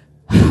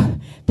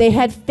 They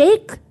had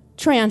fake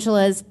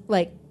tarantulas,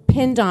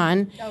 pinned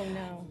on. Oh,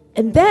 no.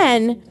 And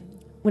then,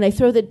 when I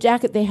throw the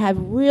jacket, they have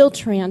real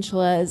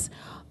tarantulas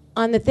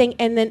on the thing.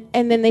 And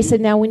then they said,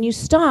 now, when you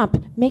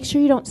stomp, make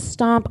sure you don't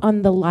stomp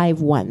on the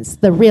live ones,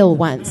 the real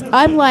ones.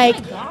 I'm like...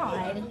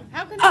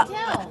 How can I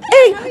tell?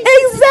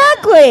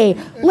 Exactly.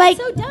 That's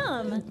so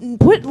dumb.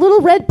 Put little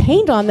red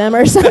paint on them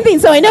or something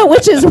so I know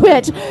which is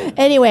which.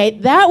 Anyway,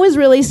 that was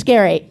really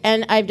scary,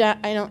 and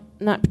I'm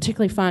not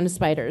particularly fond of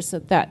spiders, so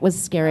that was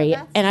scary.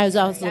 And I was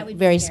also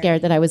very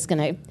scared that I was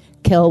going to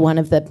kill one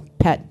of the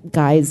pet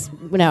guys.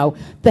 No,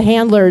 the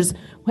handlers,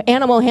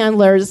 animal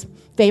handlers.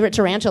 Favorite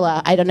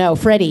tarantula, I don't know,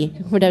 Freddie,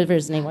 whatever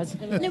his name was.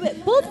 No,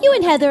 but both you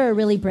and Heather are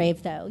really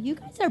brave, though. You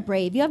guys are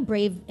brave. You have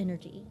brave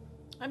energy.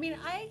 I mean,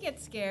 I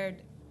get scared.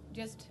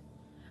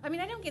 I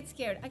don't get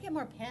scared. I get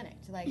more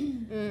panicked. Like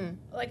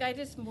I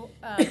just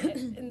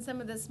in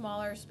some of the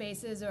smaller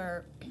spaces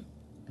or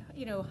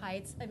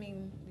heights. I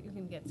mean, you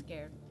can get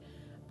scared,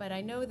 but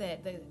I know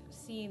that the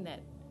scene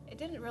that it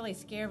didn't really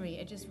scare me.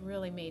 It just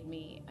really made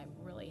me. I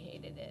really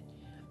hated it.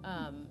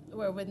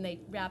 Where when they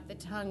wrap the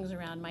tongues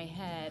around my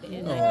head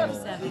in Nightmare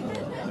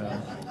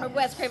 7, or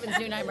Wes Craven's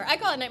New Nightmare. I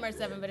call it Nightmare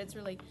 7, but it's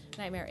really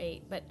Nightmare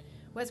 8. But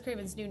Wes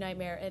Craven's New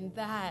Nightmare, and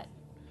that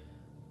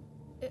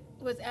it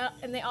was.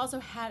 And they also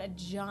had a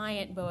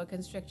giant boa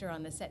constrictor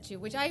on the set too,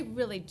 which I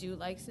really do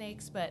like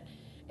snakes, but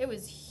it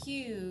was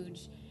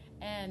huge,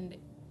 and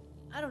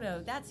I don't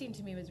know. That scene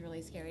to me was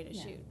really scary to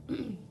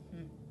shoot.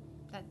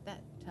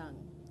 that tongue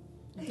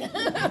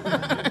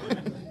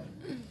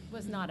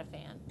was not a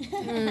fan.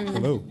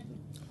 Hello.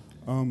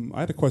 I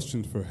had a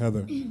question for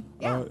Heather.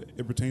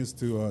 It pertains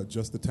to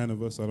Just the 10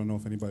 of Us. I don't know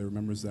if anybody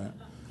remembers that.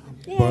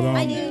 Yay, But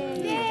I do.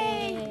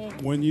 Yay.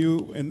 When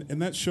you in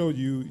that show,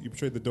 you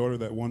portrayed the daughter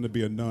that wanted to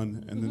be a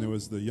nun, and then there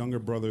was the younger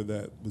brother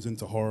that was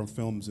into horror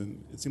films,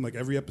 and it seemed like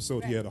every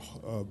episode he had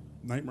a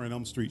Nightmare on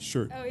Elm Street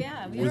shirt. Oh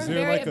yeah, we Was were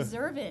there very like a-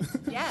 observant.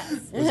 Yes.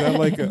 Was that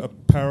like a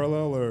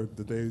parallel, or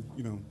did they,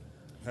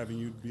 having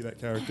you be that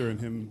character and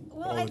him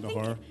all into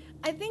horror?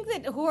 I think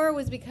that horror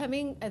was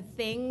becoming a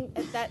thing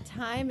at that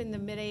time in the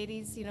mid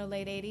 80s,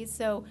 late 80s.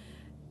 So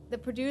the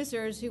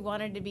producers who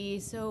wanted to be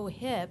so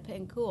hip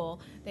and cool,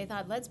 they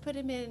thought, let's put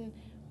him in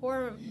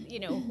horror,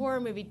 horror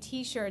movie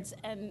T-shirts.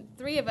 And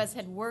three of us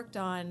had worked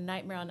on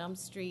Nightmare on Elm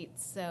Street.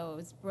 So it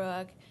was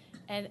Brooke,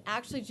 and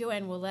actually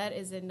Joanne Willette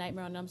is in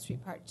Nightmare on Elm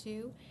Street Part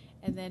 2.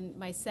 And then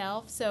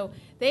myself. So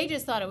they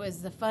just thought it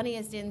was the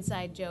funniest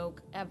inside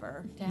joke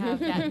ever to have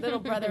that little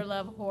brother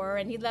love horror.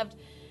 And he loved,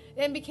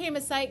 and became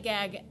a sight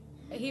gag.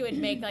 He would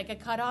make like a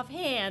cut off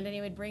hand and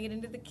he would bring it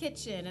into the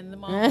kitchen, and the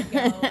mom would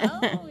go,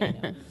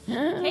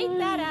 take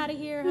that out of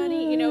here,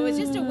 honey. It was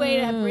just a way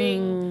to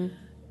bring,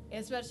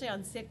 especially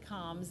on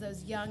sitcoms,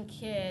 those young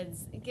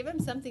kids, give them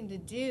something to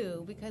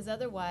do, because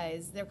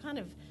otherwise they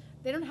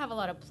don't have a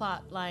lot of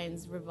plot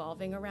lines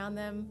revolving around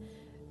them.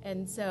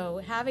 And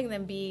so having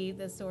them be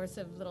the source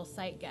of little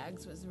sight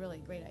gags was really a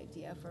great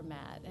idea for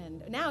Matt.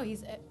 And now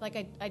he's,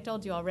 like I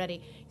told you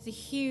already, he's a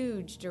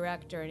huge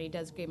director, and he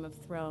does Game of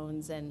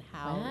Thrones and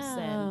House.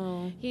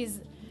 Wow. And his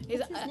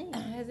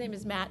name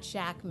is Matt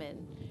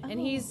Shackman. And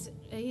he's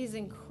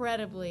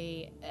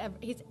incredibly,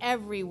 he's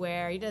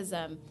everywhere. He does,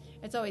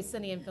 It's Always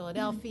Sunny in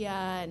Philadelphia,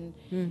 and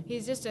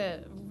he's just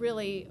a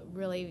really,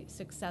 really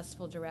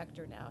successful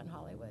director now in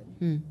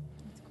Hollywood.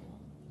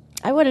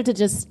 I wanted to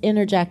just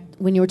interject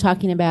when you were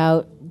talking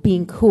about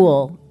being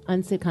cool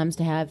on sitcoms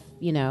to have,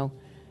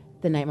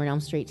 the Nightmare on Elm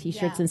Street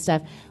T-shirts and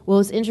stuff. Well, it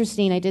was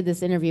interesting. I did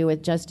this interview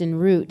with Justin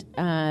Root,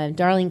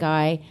 darling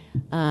guy,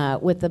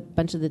 with a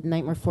bunch of the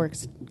Nightmare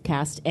Forks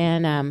cast,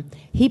 and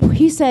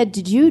he said,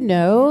 "Did you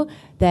know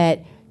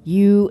that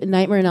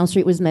Nightmare on Elm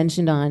Street was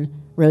mentioned on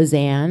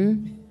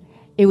Roseanne?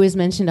 It was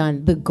mentioned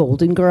on The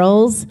Golden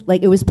Girls.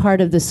 Like, it was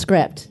part of the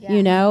script.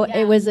 Yeah.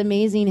 It was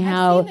amazing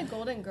how." I've seen the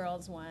Golden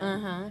Girls one,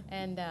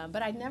 and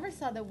but I never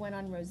saw the one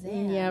on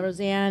Roseanne. Yeah,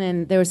 Roseanne,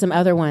 and there were some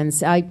other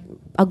ones.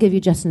 I'll give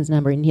you Justin's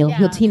number, and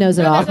he knows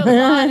it all. There's a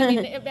lot. I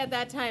mean, at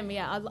that time,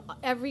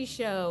 every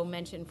show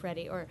mentioned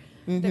Freddy or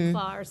The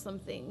Claw or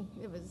something.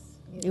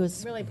 It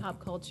was really pop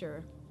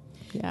culture.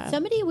 Yeah.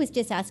 Somebody was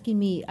just asking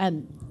me,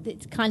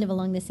 it's kind of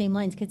along the same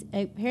lines, because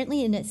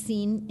apparently in a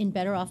scene in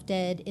Better Off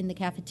Dead in the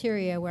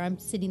cafeteria where I'm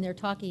sitting there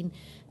talking,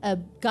 a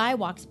guy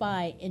walks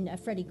by in a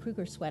Freddy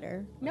Krueger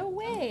sweater. No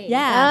way.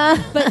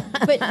 Yeah,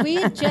 but we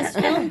had just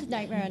filmed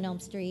Nightmare on Elm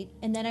Street,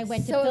 and then I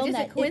went to So it was film just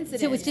a that.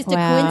 coincidence. So it was just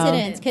Wow. a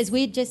coincidence, because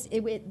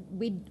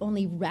we'd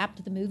only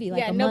wrapped the movie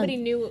like a nobody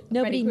month. knew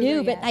Nobody Freddy knew,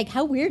 Krueger but yet. like,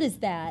 how weird is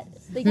that?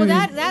 Like, Well,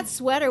 that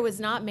sweater was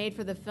not made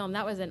for the film.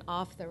 That was an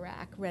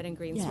off-the-rack red and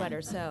green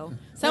sweater. So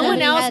someone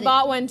Somebody else had it.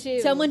 bought one too.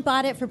 Someone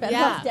bought it for Better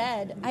Yeah. Off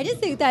Dead. I just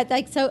think that,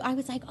 so I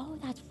was like, oh,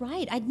 that's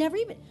right. I'd never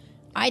even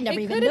It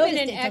noticed could have been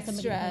it an until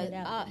somebody extra, pointed it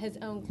out. his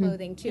own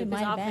clothing too, It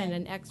because might have often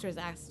been. an extra is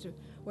asked to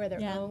wear their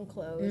own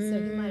clothes.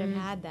 So he might have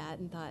had that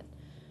and thought,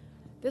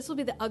 this will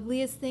be the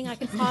ugliest thing I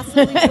can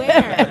possibly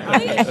wear. on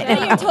this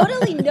show." You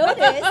totally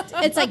noticed.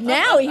 It's like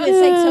now he was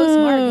like so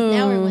smart. 'Cause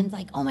now everyone's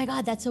like, "Oh my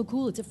God, that's so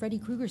cool! It's a Freddy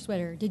Krueger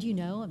sweater. Did you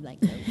know?" I'm like,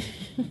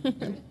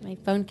 "No." My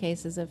phone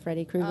case is a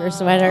Freddy Krueger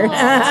sweater.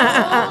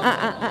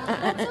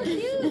 That's so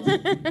cute.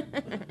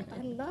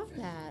 I love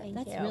that.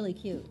 That's really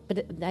cute.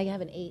 But I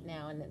have an 8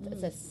 now, and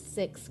it's a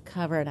 6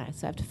 cover, and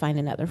so I have to find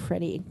another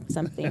Freddy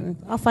something.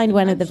 I'll find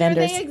one of the I'm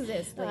sure vendors. they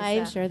exist, Lisa.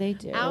 I'm sure they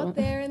do. Out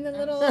there in the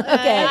little.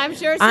 Okay. I'm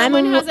sure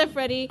someone has a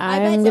Freddy. I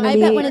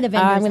bet one of the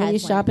vendors I'm going to be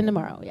has one. shopping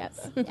tomorrow. Yes.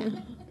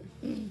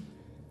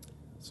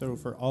 So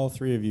for all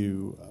three of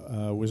you,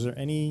 was there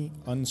any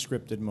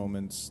unscripted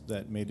moments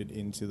that made it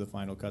into the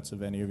final cuts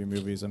of any of your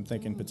movies? I'm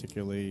thinking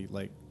particularly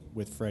like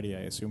with Freddy. I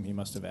assume he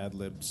must have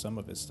ad-libbed some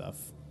of his stuff.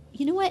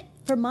 You know what?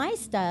 For my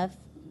stuff,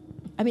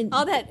 I mean,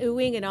 all that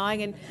oohing and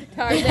awing and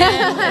Tarzan.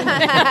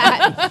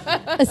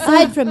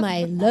 aside from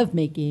my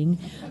lovemaking,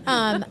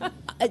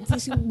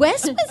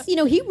 Wes was,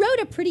 he wrote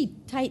a pretty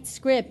tight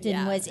script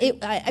and was it.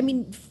 I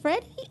mean,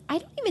 Freddie, I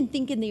don't even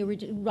think in the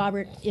original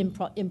Robert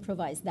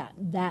improvised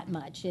that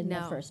much in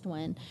the first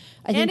one.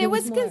 I think And it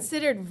was more-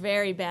 considered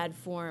very bad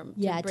form to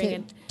Yeah, bring to-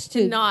 it to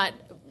to- not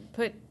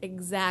put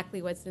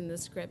exactly what's in the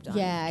script on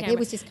Yeah, it camera.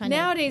 was just kind of-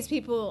 Nowadays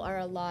people are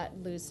a lot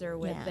looser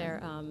with Yeah.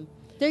 their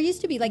There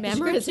used to be like the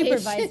script Memorization.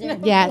 supervisor.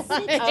 Yes.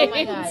 But Oh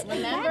my God.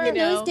 Back in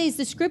those days,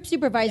 the script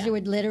supervisor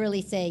would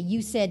literally say,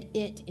 "You said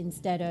it"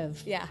 instead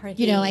of like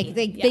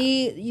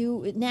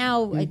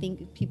now. I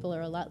think people are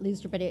a lot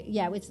looser, but it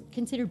was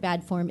considered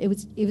bad form. It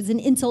was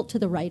an insult to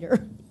the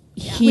writer.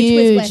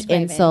 Huge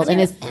insult, and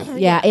it's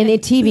and in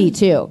TV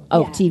too.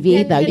 Oh,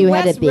 TV though, you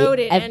had Wes to be wrote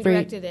it and every.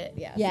 directed it.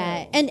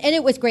 Yeah. And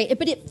it was great,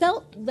 but it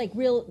felt like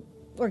real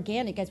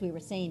organic as we were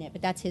saying it.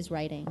 But that's his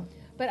writing.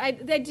 But I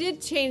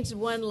did change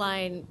one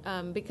line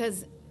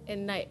because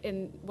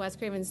in Wes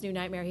Craven's New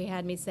Nightmare, he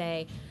had me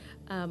say,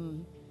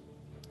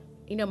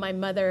 my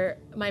mother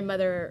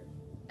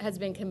has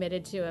been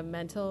committed to a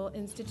mental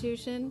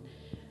institution,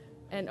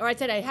 or I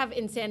said I have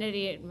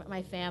insanity in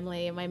my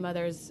family, and my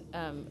mother's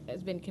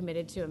has been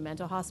committed to a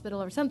mental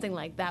hospital or something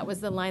like that.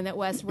 Was the line that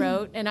Wes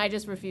wrote, and I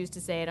just refused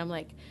to say it. I'm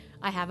like,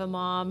 I have a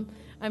mom.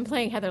 I'm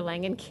playing Heather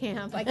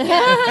Langenkamp. I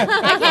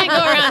can't go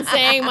around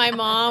saying my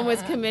mom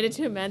was committed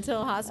to a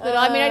mental hospital.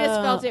 I mean, I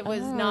just felt it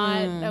was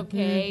not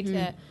okay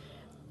to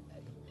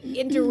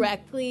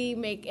indirectly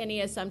make any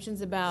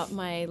assumptions about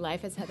my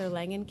life as Heather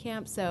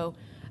Langenkamp. So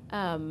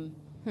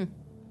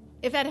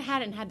if I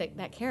hadn't had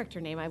that character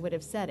name, I would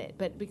have said it.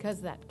 But because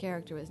that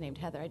character was named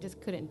Heather, I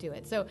just couldn't do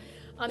it. So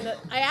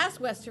I asked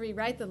Wes to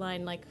rewrite the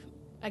line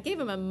I gave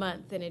him a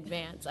month in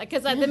advance.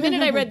 Because the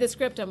minute I read the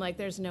script, I'm like,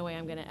 there's no way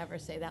I'm going to ever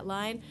say that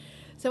line.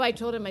 So I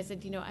told him, I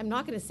said, I'm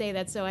not going to say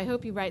that, so I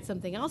hope you write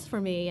something else for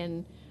me.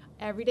 And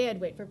every day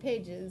I'd wait for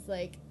pages.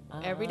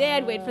 Every day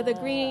I'd wait for the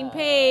green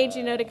page,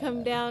 to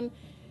come down.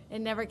 It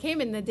never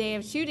came. And the day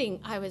of shooting,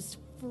 I was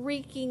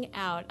freaking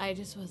out. I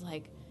just was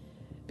like,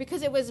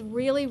 because it was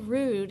really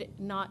rude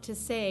not to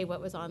say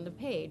what was on the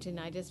page. And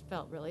I just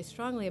felt really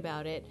strongly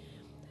about it.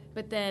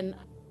 But then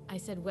I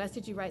said, Wes,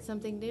 did you write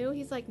something new?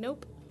 He's like,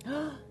 nope.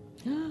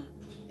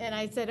 And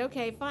I said,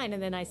 okay, fine.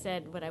 And then I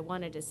said what I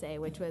wanted to say,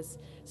 which was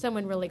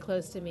someone really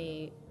close to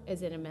me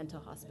is in a mental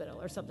hospital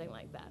or something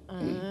like that.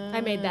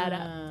 I made that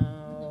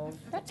up.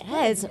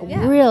 That's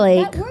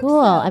really cool.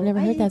 I've never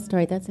heard that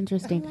story. That's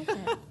interesting. Like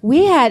that.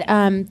 We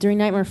had, during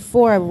Nightmare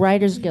 4, a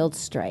Writers Guild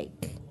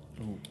strike.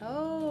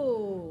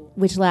 Oh.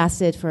 Which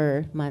lasted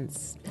for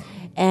months.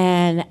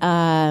 And,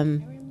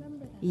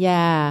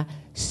 yeah.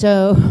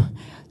 So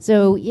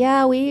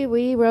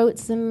we wrote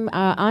some,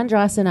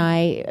 Andras and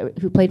I,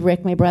 who played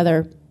Rick, my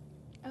brother,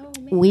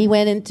 we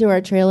went into our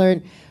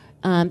trailer,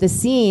 the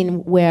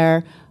scene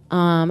where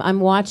I'm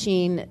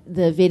watching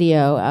the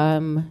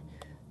video.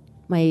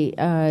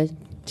 My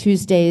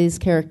Tuesday's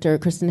character,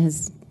 Kristen,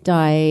 has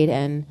died,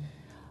 and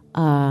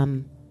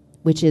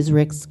which is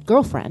Rick's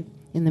girlfriend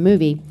in the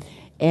movie.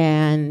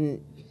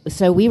 And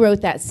so we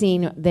wrote that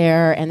scene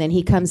there, and then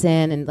he comes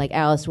in and like,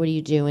 Alice, what are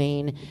you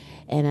doing?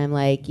 And I'm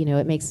like,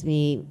 it makes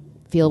me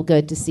feel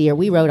good to see her.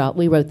 We wrote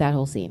that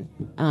whole scene.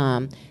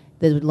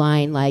 The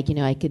line like,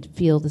 I could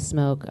feel the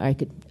smoke. I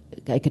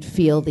could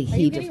feel the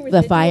heat of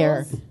the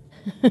fire.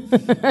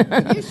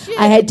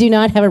 I do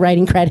not have a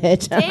writing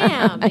credit.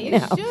 Damn, you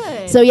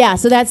should. So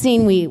that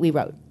scene we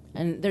wrote,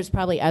 and there's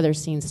probably other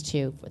scenes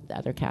too with the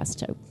other cast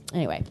too.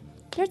 Anyway,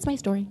 there's my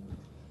story.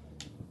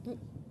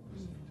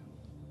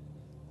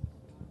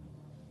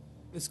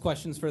 This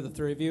question's for the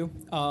three of you.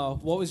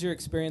 What was your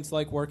experience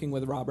like working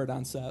with Robert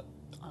on set?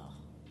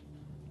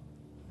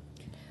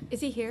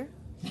 Is he here?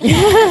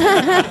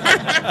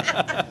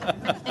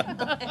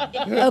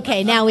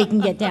 Okay, now we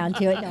can get down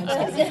to it. No,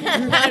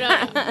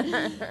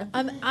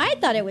 I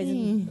thought it was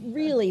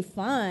really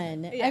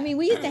fun. Yeah. I mean,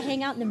 we used to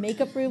hang out in the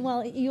makeup room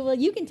while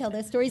you can tell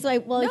that story. So he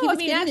was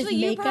getting actually, his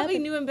you makeup. probably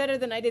knew him better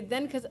than I did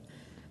then, because,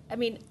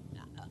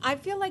 I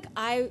feel like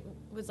I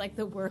was like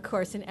the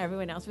workhorse and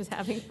everyone else was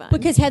having fun.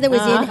 Because Heather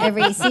was in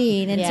every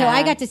scene, and so Yeah.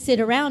 I got to sit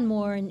around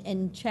more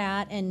and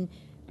chat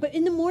But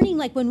in the morning,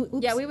 like when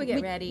we would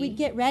get ready. We'd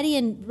get ready,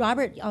 and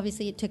Robert,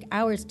 obviously, it took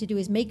hours to do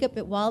his makeup.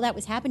 But while that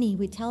was happening, he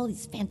would tell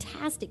these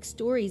fantastic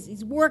stories.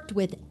 He's worked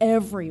with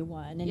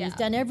everyone, and he's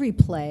done every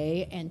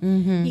play,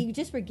 and he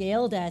just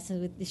regaled us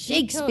with the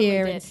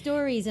Shakespeare and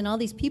stories and all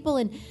these people.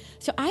 And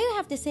so I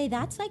have to say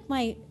that's like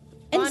my.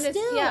 And Honest,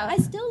 I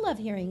still love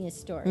hearing his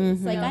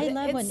stories. Like I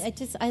love when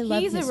I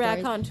love. He's his a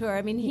stories. raconteur.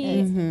 I mean,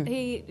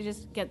 he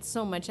just gets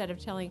so much out of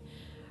telling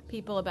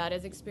people about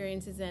his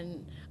experiences,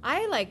 and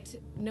I liked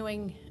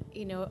knowing,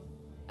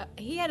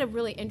 he had a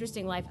really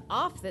interesting life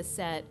off the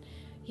set.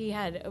 He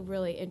had a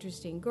really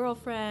interesting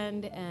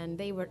girlfriend, and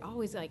they were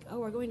always like, oh,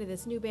 we're going to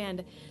this new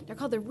band. They're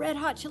called the Red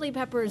Hot Chili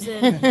Peppers.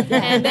 And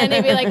then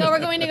they'd be like, oh, we're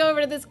going to go over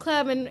to this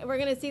club, and we're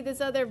going to see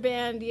this other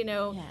band,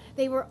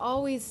 They were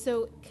always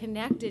so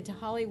connected to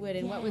Hollywood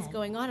and what was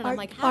going on. And I'm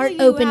like, how do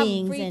you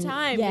have free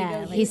time to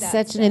go do He's that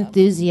such stuff? an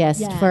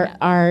enthusiast for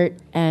art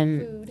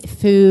and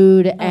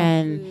food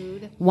and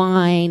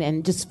wine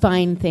and just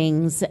fine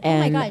things.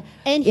 And oh my God!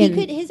 And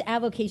his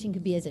avocation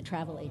could be as a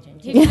travel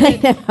agent.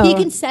 He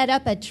can set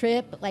up a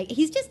trip. Like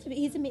he's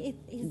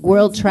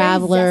world he's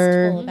traveler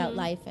very zestful about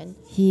life, and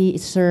he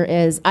sure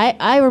is.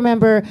 I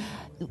remember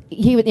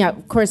he would,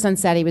 of course, on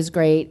set he was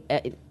great.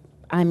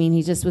 I mean,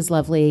 he just was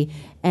lovely.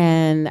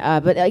 And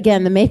but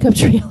again, the makeup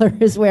trailer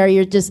is where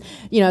you're just,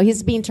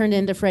 he's being turned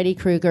into Freddy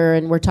Krueger,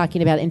 and we're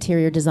talking about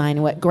interior design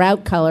and what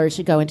grout color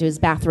should go into his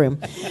bathroom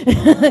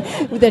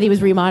that he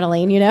was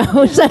remodeling. So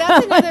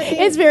That's another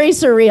thing. it's very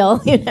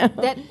surreal.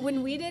 That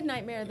when we did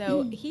Nightmare,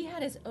 though, he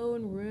had his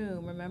own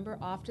room, remember,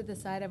 off to the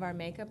side of our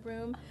makeup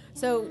room.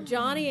 So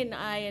Johnny and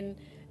I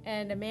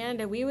and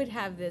Amanda, we would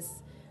have this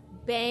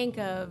bank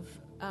of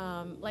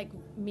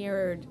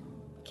mirrored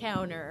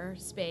counter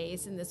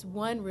space in this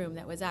one room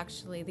that was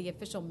actually the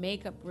official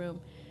makeup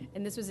room,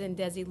 and this was in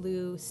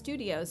Desilu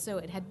Studios, so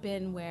it had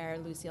been where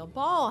Lucille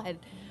Ball had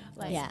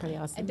pretty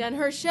awesome. had done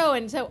her show,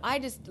 and so I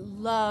just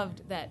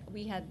loved that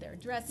we had their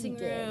dressing You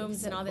did.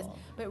 rooms So and all this. cool.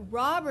 But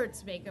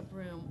Robert's makeup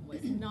room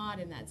was not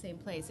in that same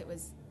place. It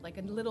was like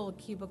a little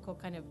cubicle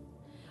kind of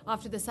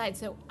off to the side.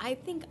 So I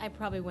think I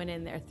probably went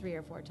in there 3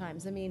 or 4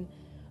 times. I mean,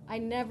 I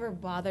never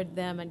bothered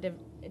them. I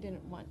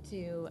didn't want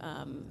to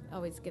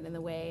always get in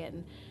the way,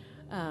 and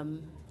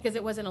because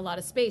it wasn't a lot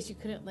of space, you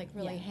couldn't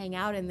really hang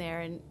out in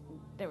there. And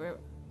there were,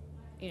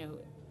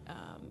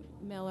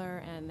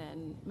 Miller and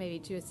then maybe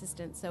 2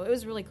 assistants. So it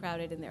was really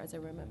crowded in there, as I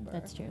remember.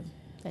 That's true.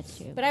 That's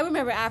true. But I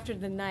remember after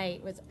the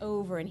night was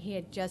over and he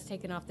had just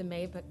taken off the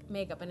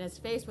makeup, and his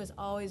face was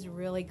always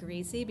really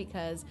greasy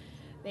because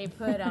they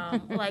put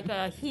like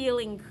a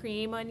healing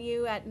cream on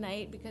you at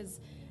night because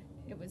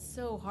it was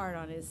so hard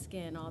on his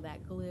skin, all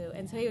that glue.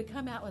 And so he would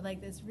come out with like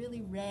this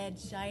really red,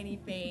 shiny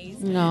face.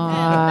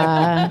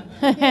 Aww.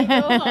 And he'd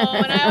go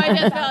home, and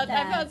I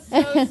felt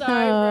so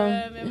sorry for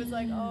him. It was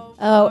like,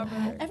 Robert.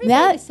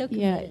 Everybody was so cute.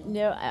 Yeah,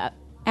 no,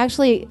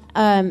 actually,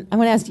 I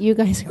want to ask you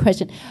guys a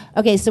question.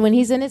 Okay, so when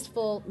he's in his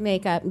full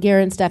makeup, gear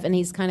and stuff, and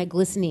he's kind of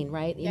glistening,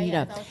 right?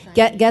 Yeah,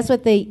 Guess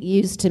what they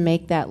used to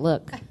make that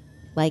look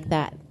like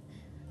that?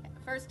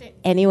 First,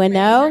 Anyone raise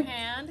know? your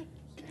hand.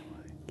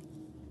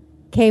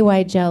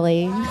 KY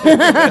jelly. Yeah,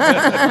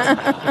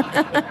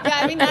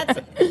 I mean, that's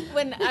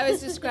when I was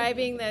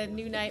describing the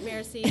new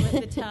Nightmare scene with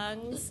the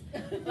tongues.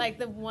 Like,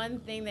 the one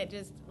thing that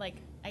just, I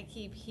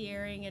keep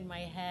hearing in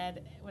my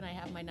head when I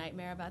have my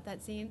nightmare about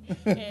that scene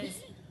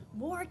is,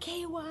 more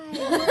KY. More KY.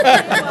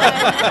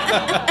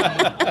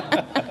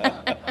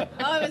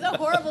 Oh, it was a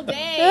horrible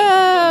day.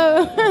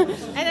 Oh.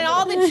 And then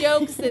all the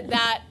jokes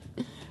that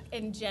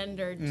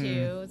engendered,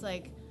 too. It's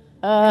like,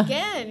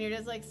 again, you're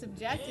just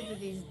subjected to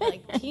these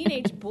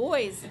teenage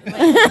boys.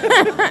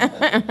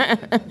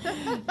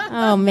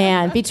 Oh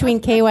man,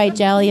 between KY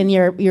jelly and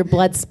your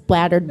blood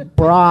splattered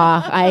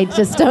bra, I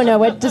just don't know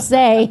what to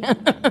say.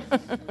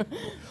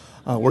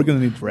 We're going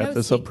to need to wrap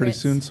this up pretty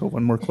soon, so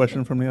one more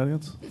question from the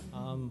audience.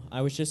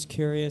 I was just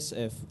curious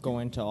if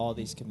going to all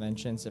these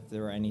conventions, if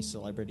there were any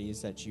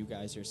celebrities that you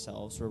guys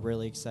yourselves were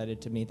really excited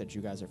to meet that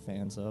you guys are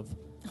fans of.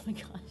 Oh my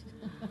gosh.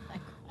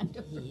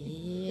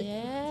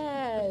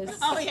 Yes.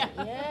 Oh yeah.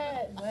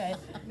 Yes. But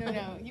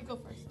No, you go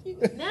first.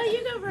 No,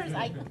 you go first.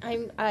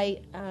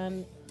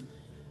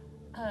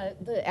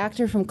 The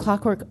actor from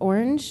Clockwork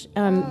Orange.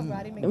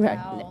 Roddy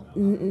McDowell.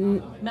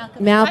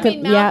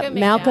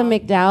 Malcolm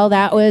McDowell.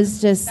 That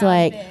was just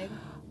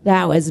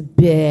that was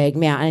big,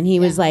 man. And he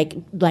was like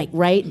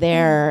right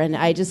there, and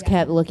I just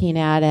kept looking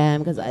at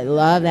him because I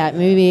love that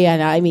movie,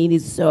 and I mean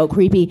he's so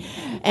creepy.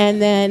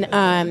 And then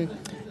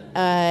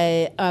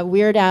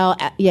Weird Al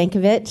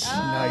Yankovic.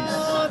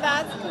 Oh,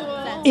 that's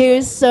cool. It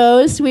was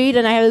so sweet,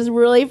 and I had this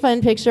really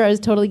fun picture. I was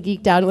totally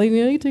geeked out. I'm like, I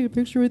can take a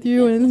picture with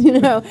you, and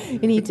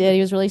and he did.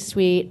 He was really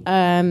sweet.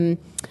 And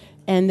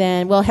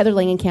then, Heather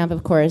Langenkamp,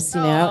 of course.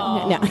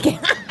 No, okay.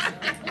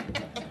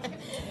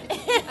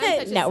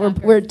 No,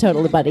 we're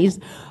totally buddies.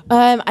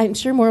 I'm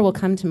sure more will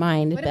come to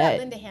mind. What about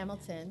Linda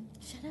Hamilton?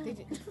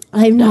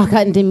 I've not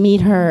gotten to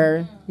meet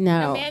her.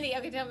 No. Mandy,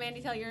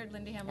 tell your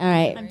Linda Hamilton. All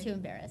right. I'm too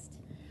embarrassed.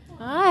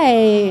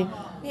 Hi.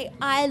 Hey,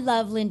 I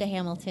love Linda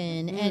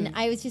Hamilton, and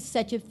I was just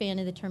such a fan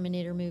of the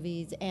Terminator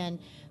movies, and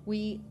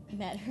we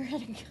met her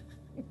at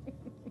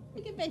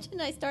a convention,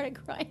 and I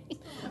started crying.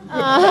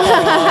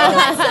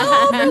 I got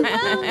so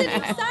overwhelmed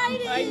and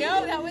excited. I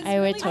know, that was I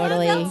would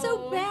totally. I felt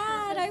so bad.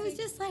 I was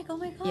just like, oh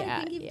my God, Yeah, I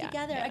couldn't keep it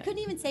together. I couldn't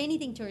even say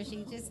anything to her.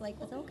 She just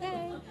was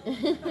okay.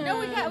 No,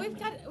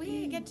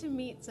 we get to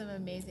meet some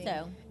amazing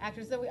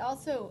actors. So we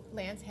also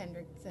Lance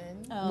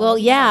Hendrickson.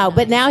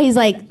 But now he's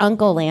like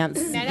Uncle Lance,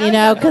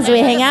 Now because we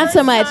hang out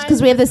so much,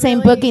 because we have the same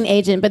booking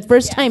agent. But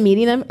first time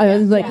meeting him, I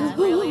was like,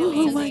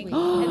 oh my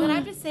God. And then I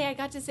have to say, I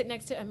got to sit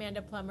next to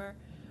Amanda Plummer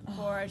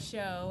for a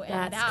show, and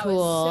That's that cool.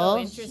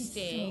 was so She's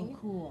interesting. so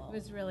cool. It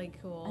was really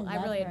cool. I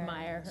I really love her.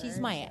 admire her. She's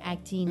my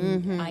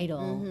acting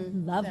idol.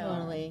 Love her.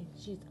 Totally.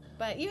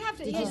 But you have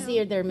to. Did you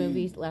see their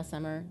movie last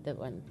summer? That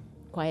one,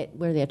 Quiet,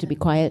 where they have to be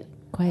quiet.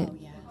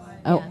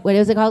 Oh, what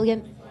is it called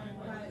again?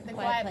 The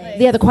Quiet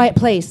Place. Yeah, The Quiet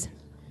Place.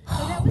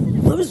 That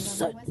was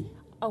so.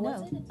 Oh,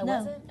 was it? Oh, No.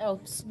 was it? Oh,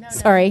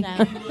 sorry. No.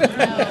 I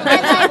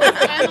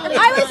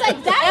was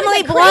like, that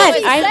Emily was a Blunt.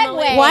 crazy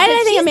segue, Why did I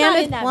but think she's not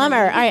Amanda in that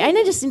Plummer? movie. All right,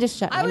 I just need to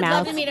shut I my would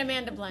mouth. love to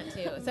meet So Blunt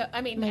too. So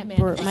I mean,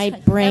 Amanda. My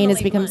brain has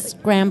Emily become Blunt.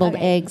 scrambled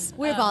eggs.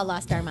 We've all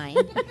lost our mind.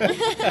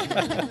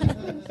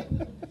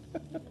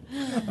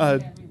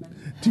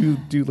 Do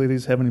you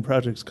ladies have any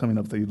projects coming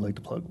up that you'd like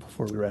to plug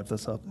before we wrap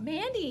this up?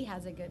 Mandy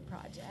has a good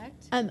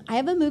project. I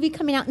have a movie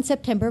coming out in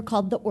September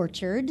called The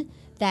Orchard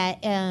that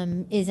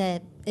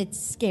it's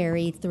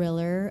scary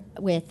thriller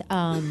with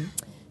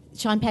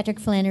Sean Patrick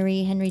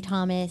Flannery, Henry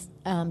Thomas,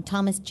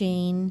 Thomas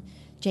Jane,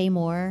 Jay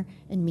Moore,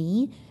 and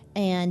me.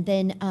 And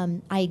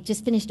then I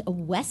just finished a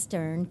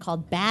Western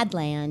called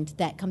Badland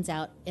that comes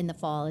out in the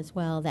fall as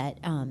well. That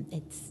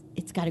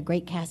it's got a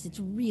great cast. It's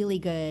really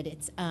good.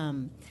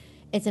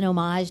 It's an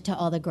homage to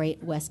all the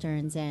great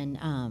Westerns, and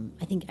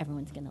I think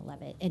everyone's going to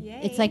love it.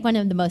 It's like one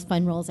of the most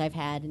fun roles I've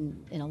had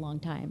in a long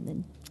time.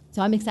 And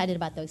so I'm excited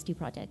about those two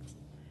projects.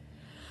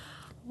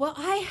 Well,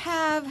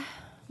 I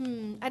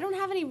don't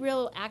have any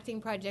real acting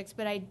projects,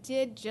 but I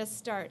did just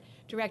start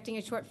directing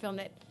a short film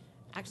that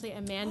actually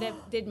Amanda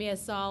did me a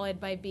solid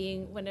by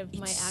being one of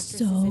my actresses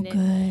so in it.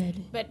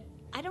 good. But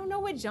I don't know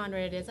what genre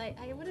it is. I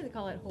wouldn't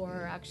call it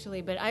horror,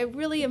 actually, but I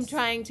really am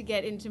trying to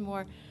get into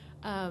more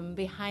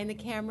behind the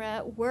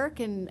camera work,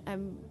 and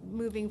I'm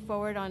moving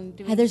forward on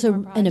doing Heather's more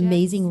an projects.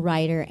 amazing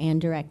writer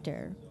and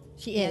director.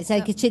 She is. Yeah,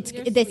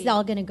 This is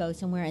all going to go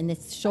somewhere in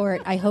this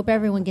short. I hope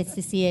everyone gets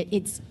to see it.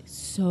 It's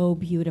so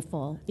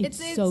beautiful. It's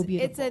so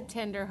beautiful. It's a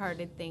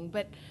tender-hearted thing,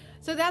 but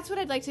so that's what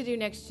I'd like to do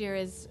next year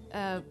is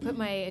put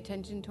my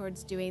attention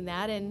towards doing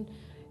that. And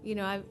you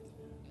know,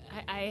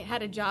 I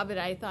had a job that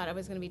I thought I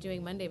was going to be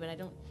doing Monday, but I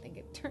don't think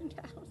it turned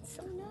out.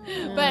 So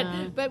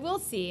but we'll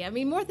see. I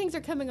mean, more things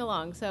are coming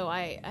along, so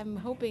I'm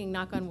hoping,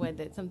 knock on wood,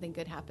 that something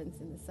good happens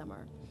in the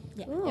summer.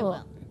 Yeah, Ooh. it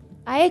will.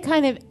 I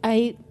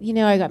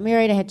got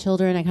married, I had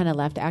children, I kind of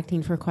left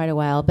acting for quite a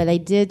while, but I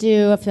did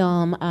do a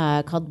film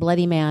called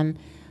Bloody Man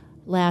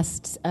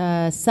last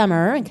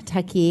summer in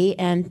Kentucky,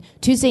 and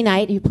Tuesday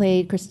Night, who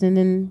played Kristen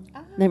in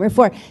Nightmare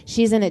 4,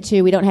 she's in it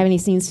too. We don't have any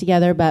scenes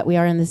together, but we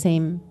are in the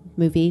same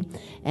movie.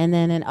 And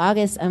then in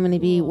August, I'm going to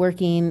be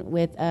working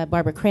with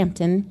Barbara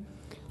Crampton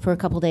for a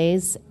couple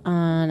days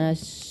on a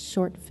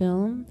short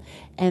film.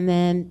 And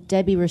then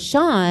Debbie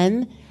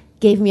Rochon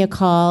gave me a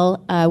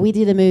call. We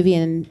did a movie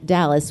in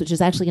Dallas, which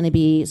is actually going to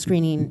be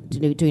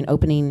doing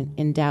opening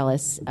in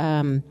Dallas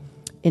in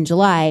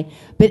July.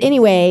 But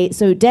anyway,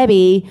 so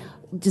Debbie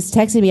just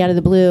texted me out of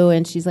the blue,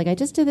 and she's like, I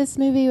just did this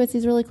movie with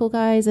these really cool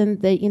guys,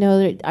 and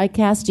I'm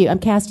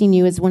casting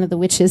you as one of the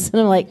witches. And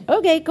I'm like,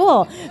 okay,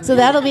 cool. So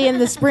that'll be in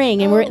the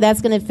spring, and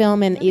that's going to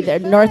film in either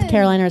North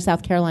Carolina or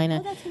South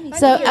Carolina.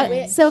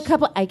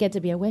 I get to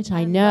be a witch.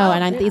 I know,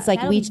 and it's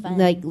like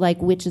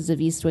Witches of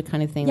Eastwick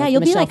kind of thing. Yeah, like you'll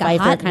Michelle be like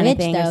Pfeiffer a hot kind witch, of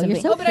thing. though.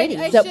 You're so pretty.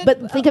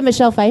 But think of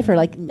Michelle Pfeiffer,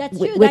 like That's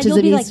true. Witches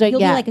of You'll Eastwick. be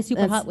like a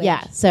super hot witch.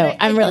 Yeah, so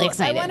I'm really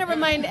excited. I want to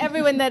remind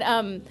everyone that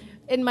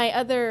in my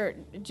other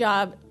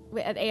job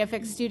at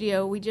AFX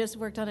Studio, we just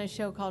worked on a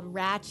show called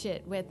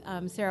Ratchet with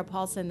Sarah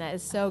Paulson that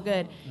is so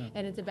good,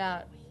 and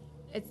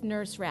it's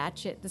Nurse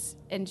Ratchet,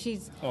 and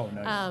she's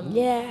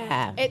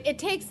yeah. It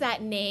takes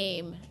that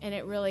name and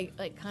it really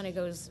kind of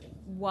goes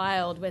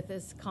wild with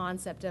this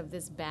concept of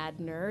this bad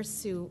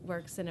nurse who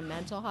works in a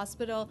mental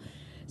hospital.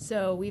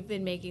 So we've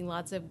been making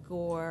lots of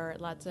gore,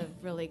 lots of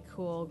really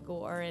cool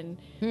gore and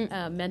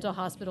mental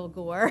hospital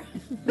gore.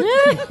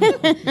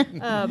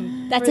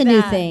 That's a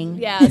new thing.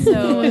 Yeah,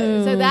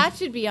 so that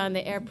should be on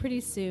the air pretty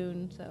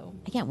soon. So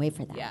I can't wait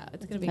for that. Yeah,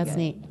 it's going to be That's good.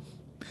 neat.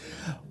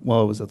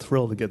 Well, it was a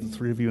thrill to get the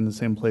three of you in the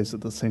same place at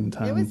the same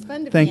time. It was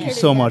fun to Thank be you here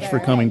so much together.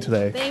 for coming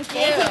today. Thank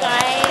you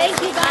guys. Thank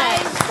you,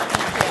 guys.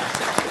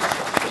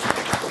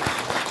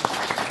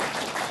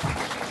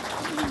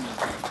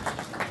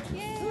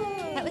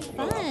 That was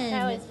fun.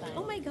 That was fun.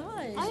 Oh my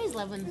gosh. I always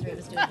love when the three of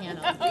us do a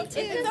panel.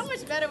 It's so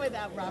much better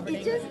without Robert.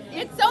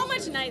 It's so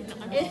much nicer.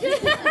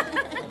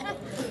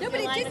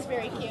 Nobody just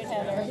very cute,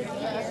 Heather.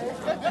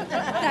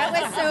 That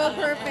was so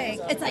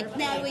perfect. It's like,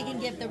 now we can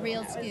give the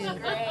real scoop.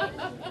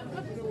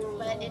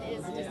 But it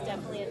is just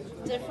definitely a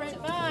different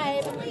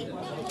vibe. Wait,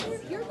 no, Heather,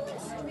 you're going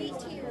straight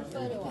to your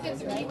photo op,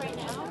 Right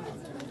now?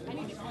 I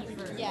need to pee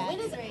first. Yeah. When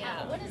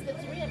is the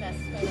three of us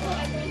photo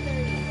op?